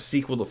 we're gonna have a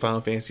sequel to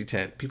Final Fantasy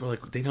X. People are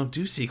like, they don't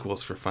do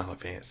sequels for Final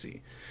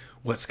Fantasy.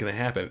 What's gonna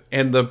happen?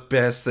 And the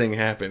best thing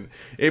happened.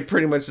 It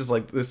pretty much is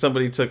like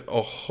somebody took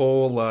a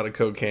whole lot of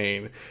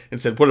cocaine and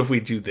said, what if we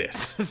do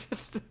this?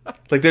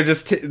 Like they're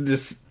just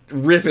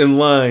ripping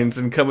lines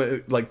and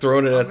coming, like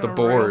throwing it at the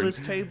board. Rail this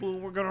table,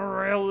 we're gonna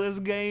rail this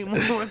game.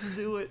 Let's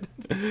do it.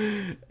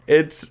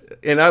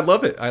 And I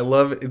love it. I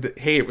love it.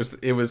 Hey, it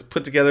was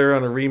put together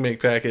on a remake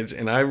package,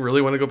 and I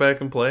really want to go back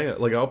and play it.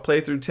 Like I'll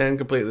play through 10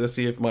 completely to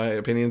see if my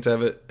opinions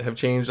have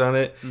changed on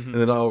it, and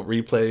then I'll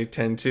replay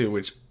 10-2,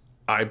 which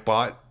I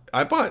bought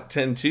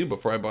 10-2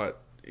 before I bought,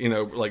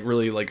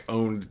 really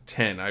owned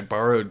 10. I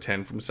borrowed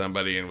 10 from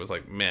somebody and was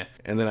like, meh.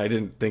 And then I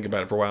didn't think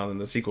about it for a while, and then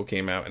the sequel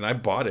came out, and I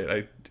bought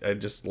it. I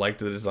just liked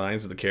the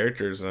designs of the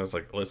characters, and I was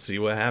like, let's see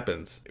what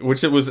happens.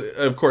 Which it was,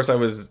 of course, I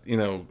was,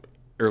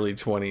 early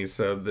 20s,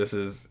 so this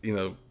is,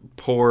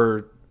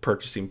 poor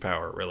purchasing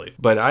power, really.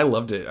 But I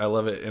loved it. I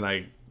love it, and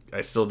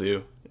I still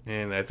do.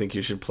 And I think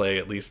you should play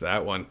at least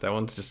that one. That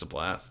one's just a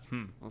blast.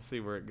 We'll see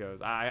where it goes.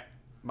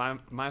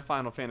 My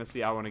Final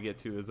Fantasy I want to get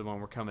to is the one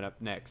we're coming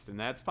up next, and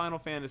that's Final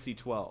Fantasy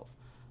 12.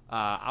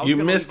 You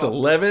missed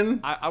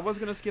 11? I was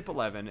going to skip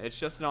 11. It's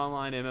just an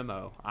online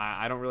MMO.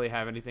 I don't really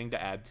have anything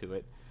to add to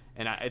it,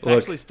 and it's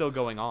actually still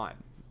going on.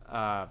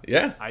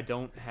 Yeah, I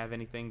don't have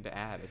anything to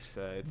add. It's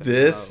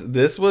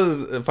this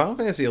was Final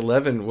Fantasy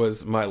 11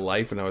 was my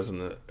life when I was on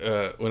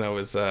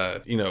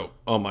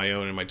my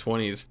own in my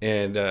 20s,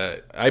 and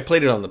I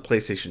played it on the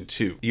PlayStation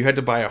 2. You had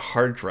to buy a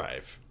hard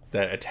drive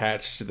that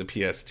attached to the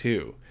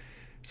PS2.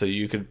 So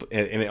you could,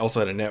 and it also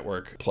had a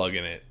network plug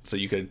in it, so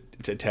you could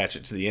attach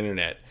it to the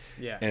internet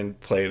and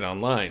play it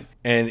online.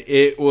 And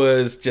it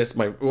was just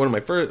one of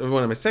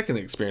my second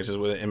experiences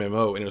with an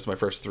MMO, and it was my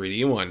first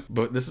 3D one.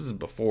 But this is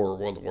before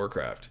World of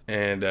Warcraft,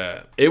 and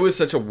it was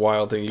such a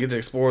wild thing. You get to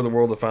explore the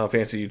world of Final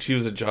Fantasy. You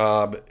choose a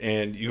job,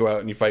 and you go out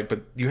and you fight,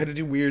 but you had to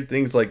do weird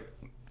things like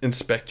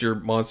inspect your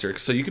monster,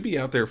 so you could be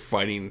out there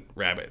fighting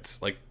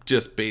rabbits, like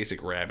just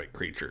basic rabbit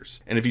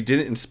creatures, and if you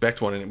didn't inspect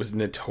one and it was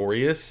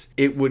notorious,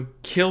 it would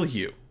kill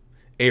you.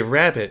 A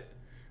rabbit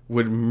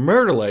would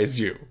myrtleize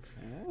you.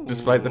 Ooh.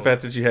 Despite the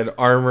fact that you had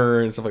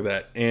armor and stuff like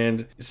that.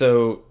 And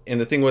so, and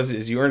the thing was,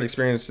 is you earned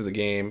experience to the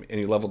game and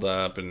you leveled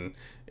up and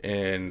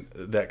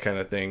that kind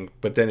of thing,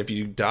 but then if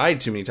you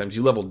died too many times,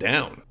 you leveled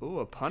down. Ooh,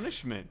 a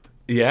punishment.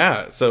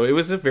 Yeah, so it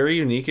was a very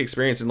unique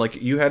experience, and like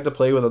you had to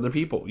play with other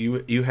people.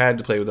 You had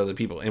to play with other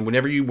people, and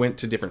whenever you went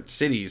to different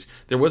cities,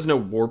 there was no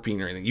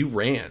warping or anything. You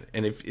ran,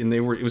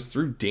 it was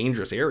through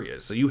dangerous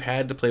areas, so you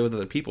had to play with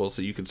other people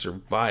so you could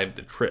survive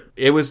the trip.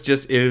 It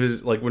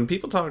was like when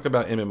people talk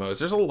about MMOs,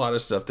 there's a lot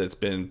of stuff that's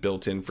been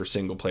built in for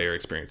single player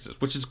experiences,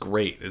 which is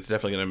great. It's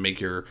definitely going to make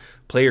your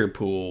player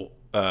pool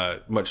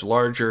much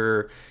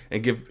larger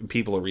and give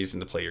people a reason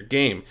to play your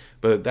game.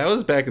 But that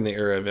was back in the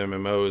era of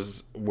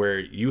MMOs where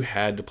you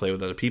had to play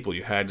with other people.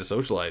 You had to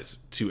socialize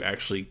to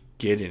actually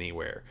get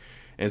anywhere.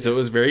 And so it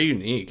was very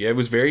unique. It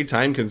was very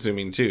time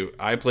consuming too.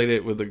 I played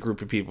it with a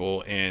group of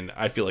people, and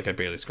I feel like I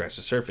barely scratched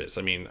the surface.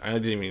 I mean, I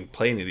didn't even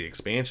play any of the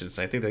expansions.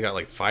 I think they got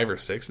like 5 or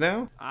 6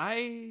 now.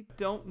 I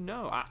don't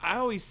know. I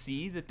always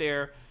see that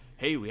they're,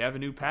 hey, we have a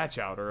new patch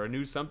out or a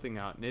new something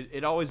out, and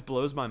it always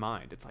blows my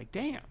mind. It's like,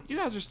 damn, you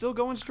guys are still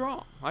going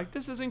strong. Like,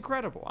 this is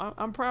incredible.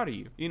 I'm proud of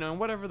you, and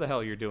whatever the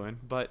hell you're doing.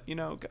 But,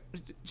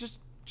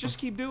 just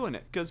keep doing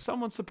it, because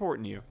someone's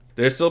supporting you.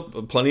 There's still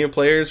plenty of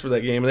players for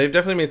that game, and they've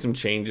definitely made some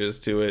changes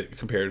to it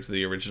compared to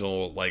the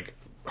original, like,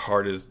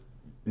 hard as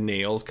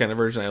nails kind of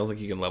version. I don't think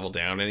you can level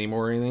down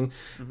anymore or anything.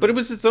 Mm-hmm. But it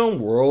was its own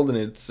world, and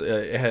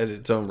it had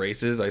its own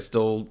races. I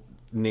still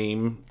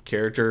name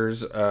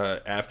characters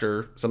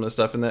after some of the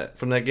stuff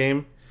from that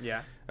game.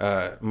 Yeah.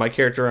 My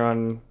character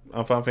on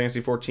Final Fantasy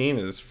 14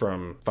 is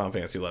from Final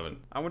Fantasy 11.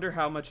 I wonder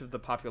how much of the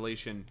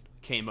population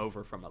came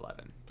over from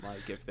 11.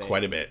 Like if they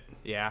quite a bit.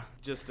 Yeah,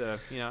 just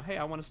hey,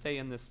 I want to stay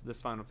in this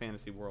Final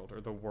Fantasy world, or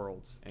the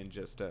worlds, and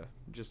just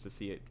to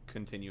see it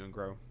continue and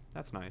grow.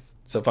 That's nice.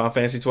 So Final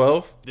Fantasy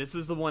 12? This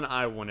is the one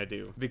I want to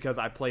do because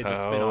I played the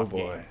spin-off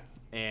game,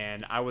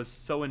 and I was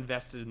so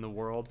invested in the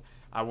world.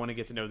 I want to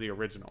get to know the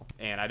original,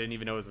 and I didn't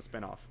even know it was a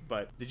spin-off.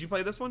 But did you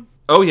play this one?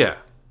 Oh yeah.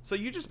 So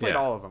you just played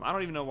all of them. I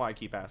don't even know why I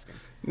keep asking.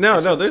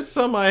 No, there's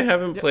some I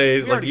haven't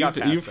played. Like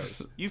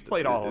you've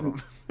played all of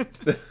them.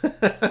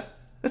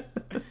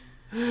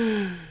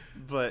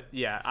 But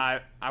yeah,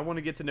 I want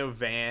to get to know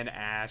Van,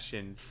 Ash,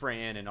 and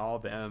Fran, and all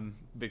them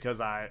because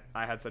I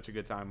had such a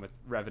good time with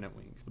Revenant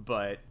Wings.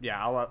 But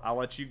yeah, I'll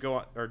let you go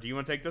on. Or do you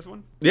want to take this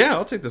one? Yeah,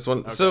 I'll take this one.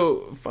 Okay.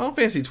 So Final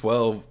Fantasy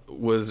 12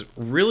 was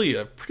really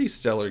a pretty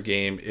stellar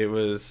game. It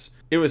was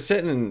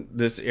set in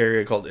this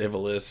area called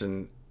Ivalice,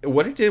 and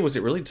what it did was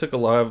it really took a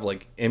lot of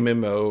like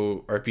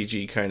MMO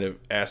RPG kind of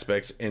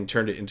aspects and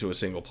turned it into a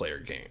single player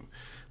game.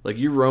 Like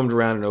you roamed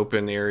around in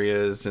open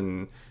areas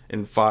and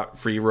and fought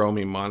free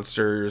roaming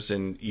monsters,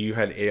 and you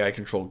had AI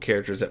controlled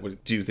characters that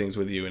would do things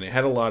with you, and it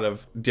had a lot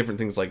of different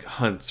things like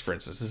hunts, for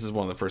instance. This is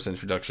one of the first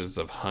introductions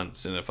of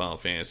hunts in a Final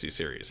Fantasy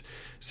series.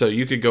 So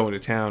you could go into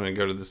town and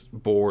go to this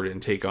board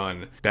and take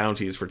on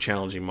bounties for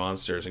challenging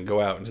monsters and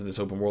go out into this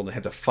open world and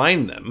had to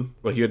find them.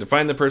 Like, you had to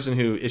find the person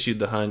who issued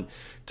the hunt,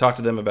 talk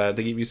to them about it,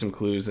 they give you some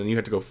clues, and you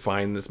have to go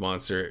find this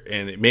monster,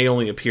 and it may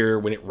only appear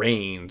when it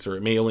rains, or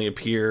it may only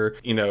appear,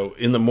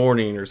 in the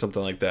morning or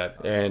something like that,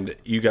 and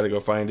you got to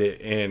go find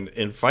it and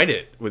fight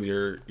it with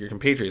your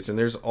compatriots. And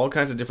there's all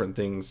kinds of different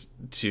things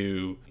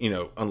to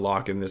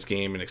unlock in this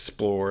game and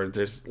explore.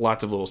 There's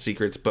lots of little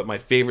secrets, but my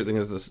favorite thing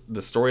is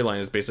the storyline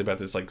is basically about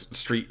this like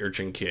street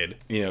urchin kid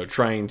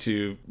trying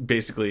to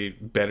basically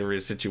better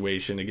his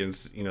situation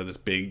against this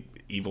big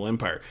evil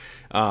empire,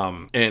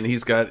 and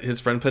he's got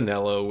his friend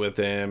Pinello with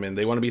him, and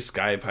they want to be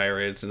sky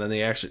pirates, and then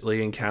they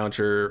actually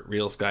encounter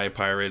real sky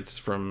pirates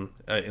from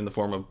in the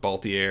form of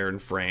Baltier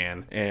and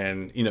Fran,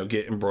 and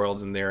get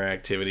embroiled in their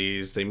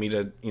activities. They meet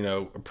a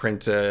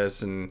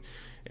princess and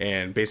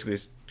basically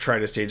try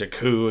to stage a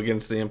coup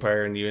against the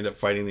empire, and you end up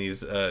fighting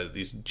these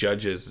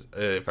judges,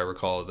 if I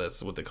recall,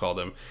 that's what they call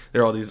them.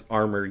 They're all these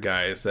armored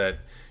guys that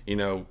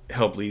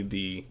help lead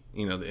the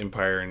the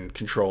empire and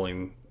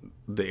controlling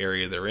the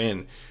area they're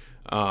in.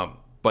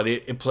 But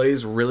it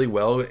plays really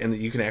well, and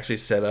you can actually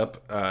set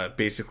up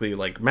basically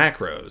like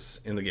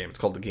macros in the game. It's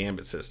called the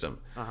Gambit system.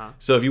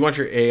 So if you want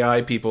your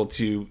AI people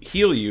to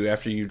heal you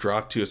after you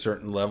drop to a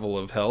certain level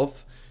of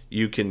health,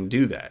 you can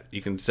do that.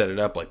 You can set it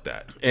up like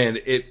that. And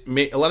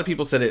a lot of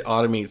people said it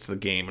automates the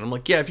game. And I'm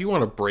like, yeah, if you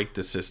want to break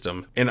the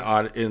system and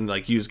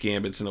like use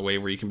gambits in a way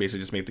where you can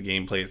basically just make the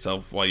game play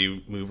itself while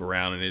you move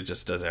around and it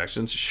just does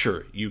actions,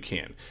 sure, you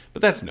can.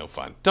 But that's no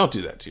fun. Don't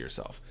do that to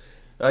yourself.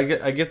 I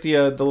get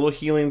the little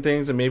healing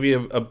things and maybe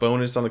a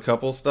bonus on a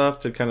couple stuff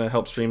to kind of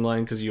help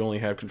streamline, because you only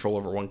have control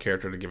over one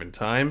character at a given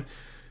time.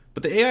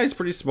 But the AI is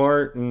pretty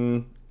smart,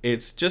 and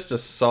it's just a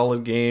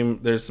solid game.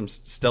 There's some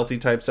stealthy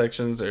type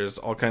sections. There's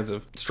all kinds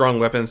of strong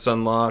weapons to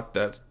unlock,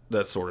 that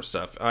sort of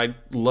stuff. I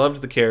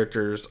loved the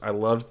characters. I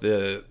loved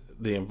the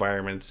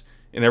environments.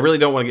 And I really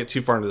don't want to get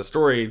too far into the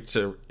story because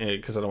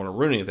I don't want to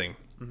ruin anything.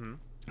 Mm-hmm.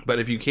 But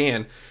if you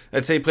can,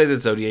 I'd say play the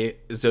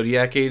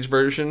Zodiac Age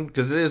version,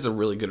 because it is a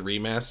really good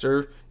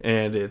remaster,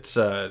 and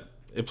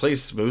it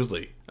plays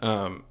smoothly.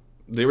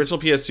 The original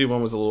PS2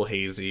 one was a little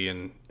hazy,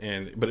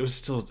 but it was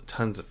still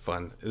tons of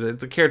fun.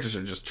 The characters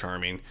are just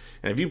charming,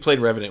 and if you played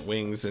Revenant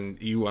Wings and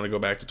you want to go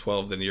back to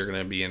 12, then you're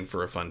going to be in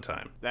for a fun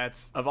time.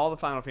 That's, of all the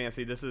Final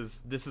Fantasy, this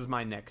is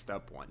my next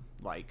up one.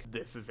 Like,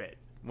 this is it.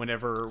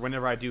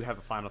 Whenever I do have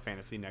a Final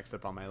Fantasy next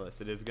up on my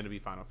list, it is going to be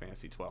Final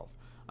Fantasy 12.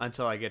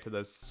 Until I get to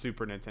those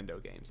Super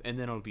Nintendo games, and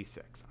then it'll be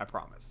 6. I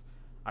promise.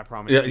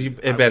 Yeah,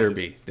 it better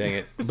be. Dang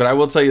it! But I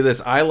will tell you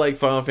this: I like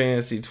Final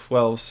Fantasy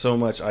 12 so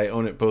much. I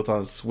own it both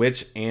on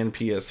Switch and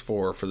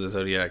PS4 for the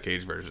Zodiac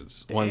Age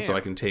versions. Damn. One so I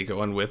can take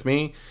one with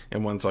me,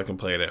 and one so I can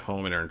play it at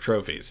home and earn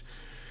trophies.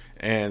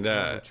 And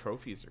the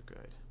trophies are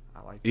good.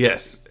 I like.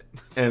 Yes,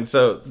 and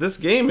so this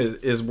game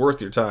is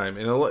worth your time.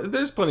 And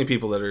there's plenty of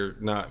people that are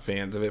not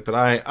fans of it, but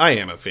I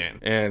am a fan,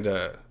 and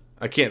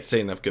I can't say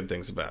enough good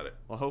things about it.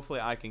 Well, hopefully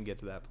I can get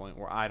to that point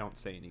where I don't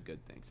say any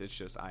good things. It's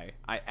just I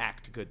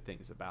act good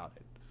things about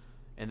it.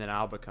 And then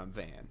I'll become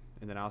Van.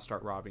 And then I'll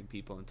start robbing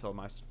people until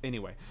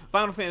Anyway,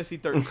 Final Fantasy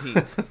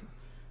 13.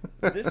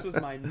 This was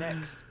my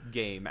next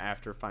game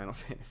after Final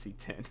Fantasy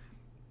 10.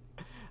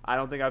 I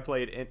don't think I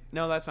played it.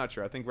 No, that's not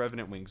true. I think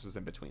Revenant Wings was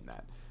in between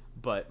that.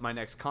 But my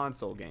next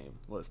console game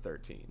was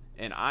 13.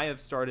 And I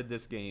have started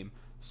this game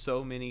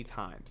so many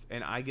times.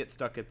 And I get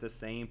stuck at the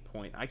same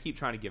point. I keep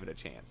trying to give it a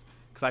chance,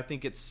 because I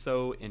think it's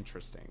so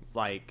interesting.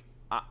 Like,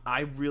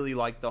 I really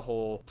like the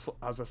whole,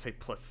 I was going to say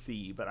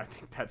Plessis, but I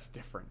think that's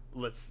different.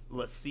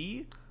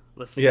 L'Cie?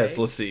 Yes,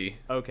 L'Cie.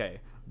 Okay.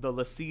 The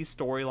L'Cie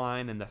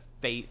storyline and the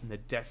fate and the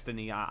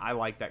destiny, I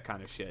like that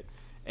kind of shit.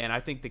 And I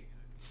think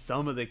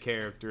some of the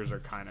characters are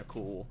kind of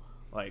cool.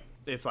 Like,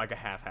 it's like a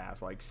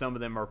half-half. Like, some of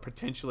them are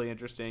potentially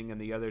interesting and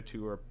the other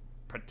two are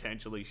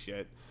potentially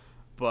shit.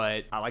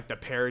 But I like the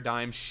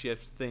paradigm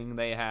shift thing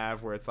they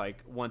have, where it's like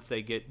once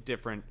they get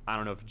different, I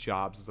don't know if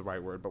jobs is the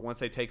right word, but once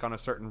they take on a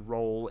certain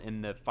role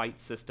in the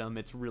fight system,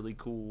 it's really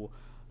cool.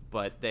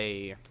 But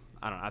I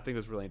don't know, I think it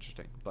was really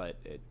interesting, but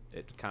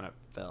it kind of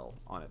fell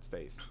on its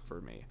face for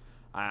me.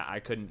 I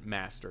couldn't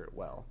master it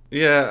well.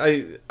 Yeah,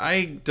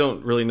 I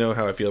don't really know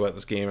how I feel about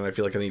this game, and I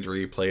feel like I need to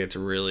replay it to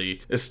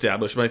really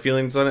establish my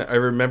feelings on it. I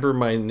remember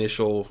my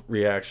initial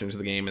reaction to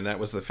the game, and that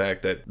was the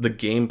fact that the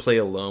gameplay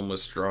alone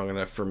was strong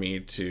enough for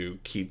me to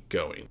keep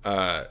going.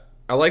 I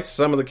liked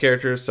some of the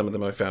characters, some of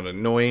them I found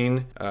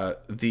annoying.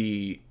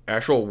 The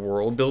actual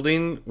world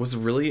building was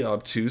really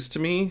obtuse to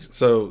me,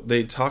 so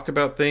they talk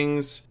about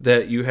things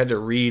that you had to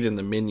read in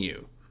the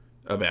menu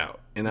about.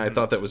 And I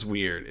thought that was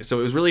weird. So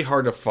it was really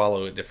hard to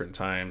follow at different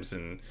times.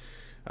 And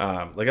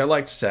like, I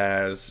liked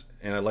Saz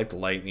and I liked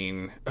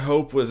Lightning.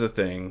 Hope was a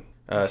thing.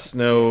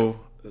 Snow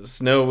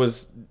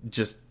was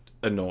just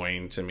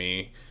annoying to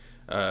me.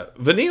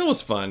 Vanille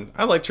was fun.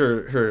 I liked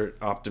her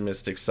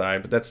optimistic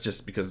side, but that's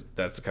just because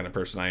that's the kind of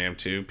person I am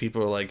too.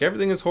 People are like,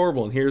 everything is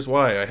horrible, and here's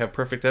why. I have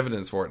perfect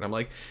evidence for it. And I'm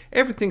like,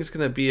 everything's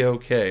gonna be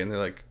okay. And they're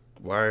like,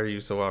 why are you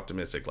so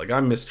optimistic? Like,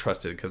 I'm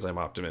mistrusted because I'm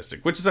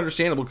optimistic, which is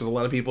understandable because a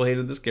lot of people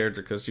hated this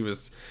character because she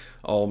was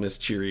all Miss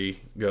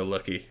Cheery Go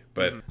Lucky.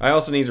 But I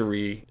also need to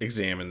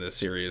re-examine this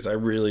series. I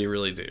really,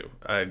 really do.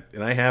 And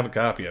I have a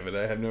copy of it.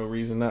 I have no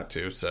reason not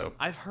to. So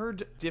I've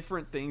heard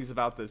different things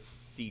about the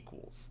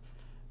sequels,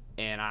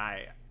 and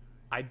I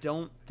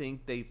don't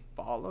think they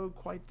follow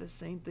quite the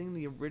same thing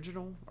the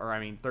original, or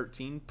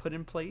 13 put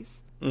in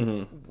place,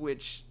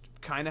 which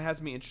kind of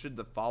has me interested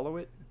to follow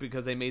it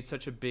because they made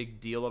such a big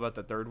deal about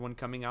the third one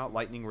coming out,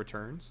 Lightning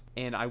Returns,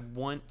 and I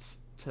want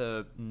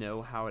to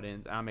know how it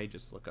ends. I may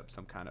just look up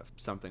some kind of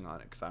something on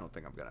it because I don't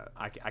think I'm gonna.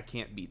 I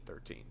can't beat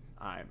 13.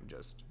 I'm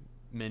just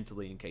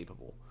mentally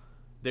incapable.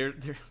 There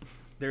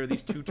are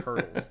these two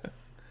turtles,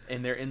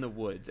 and they're in the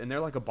woods, and they're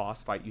like a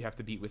boss fight you have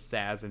to beat with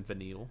Saz and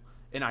Vanille,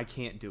 and I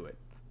can't do it.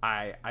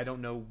 I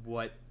don't know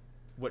what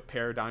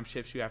paradigm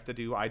shifts you have to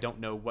do. I don't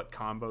know what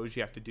combos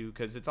you have to do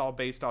because it's all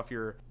based off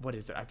your, what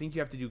is it? I think you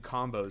have to do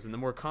combos, and the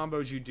more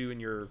combos you do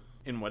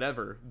in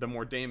whatever, the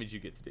more damage you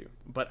get to do.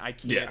 But I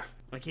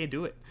can't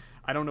do it.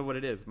 I don't know what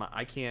it is.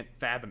 I can't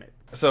fathom it.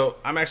 So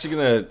I'm actually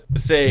gonna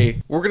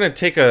say we're gonna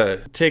take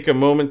a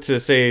moment to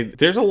say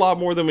there's a lot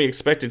more than we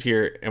expected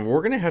here, and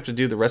we're gonna have to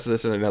do the rest of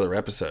this in another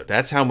episode.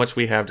 That's how much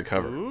we have to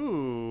cover.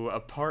 Ooh, a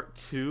part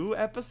 2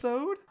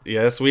 episode?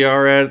 Yes, we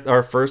are at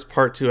our first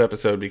part 2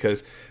 episode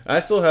because I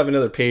still have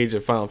another page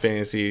of Final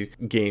Fantasy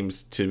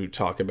games to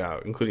talk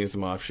about, including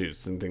some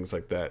offshoots and things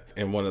like that.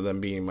 And one of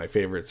them being my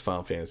favorites,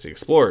 Final Fantasy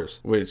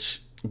Explorers,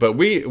 but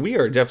we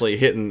are definitely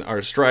hitting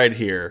our stride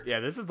here. Yeah,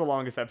 this is the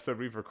longest episode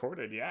we've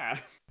recorded, yeah.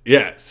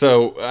 Yeah,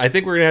 so I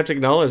think we're going to have to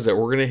acknowledge that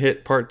we're going to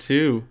hit part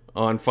 2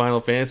 on Final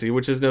Fantasy,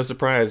 which is no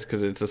surprise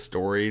because it's a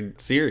storied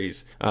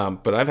series.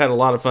 But I've had a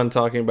lot of fun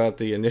talking about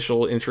the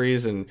initial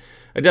entries, and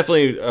I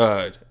definitely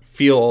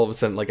feel all of a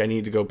sudden like I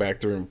need to go back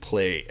through and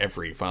play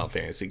every Final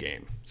Fantasy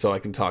game so I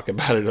can talk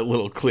about it a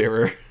little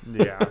clearer.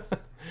 Yeah.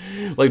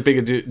 Like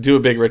do a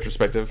big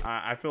retrospective.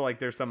 I feel like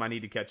there's some I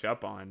need to catch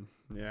up on.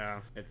 Yeah,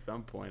 at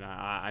some point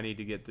I need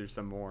to get through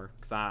some more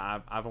because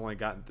I've only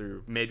gotten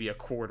through maybe a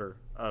quarter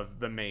of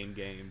the main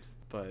games.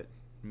 But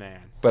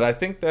man, I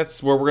think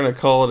that's where we're gonna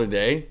call it a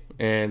day.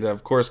 And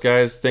of course,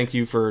 guys, thank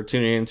you for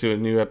tuning in to a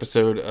new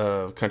episode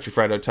of Country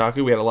Fried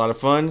Otaku. We had a lot of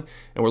fun,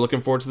 and we're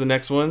looking forward to the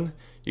next one.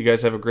 You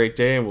guys have a great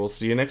day, and we'll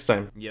see you next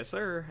time. Yes,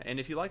 sir. And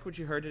if you like what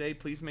you heard today,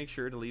 please make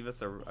sure to leave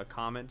us a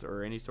comment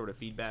or any sort of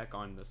feedback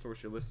on the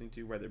source you're listening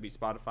to, whether it be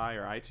Spotify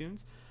or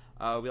iTunes.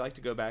 We like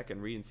to go back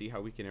and read and see how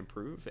we can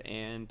improve.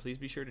 And please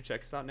be sure to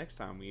check us out next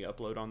time. We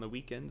upload on the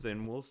weekends,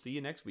 and we'll see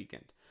you next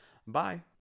weekend. Bye.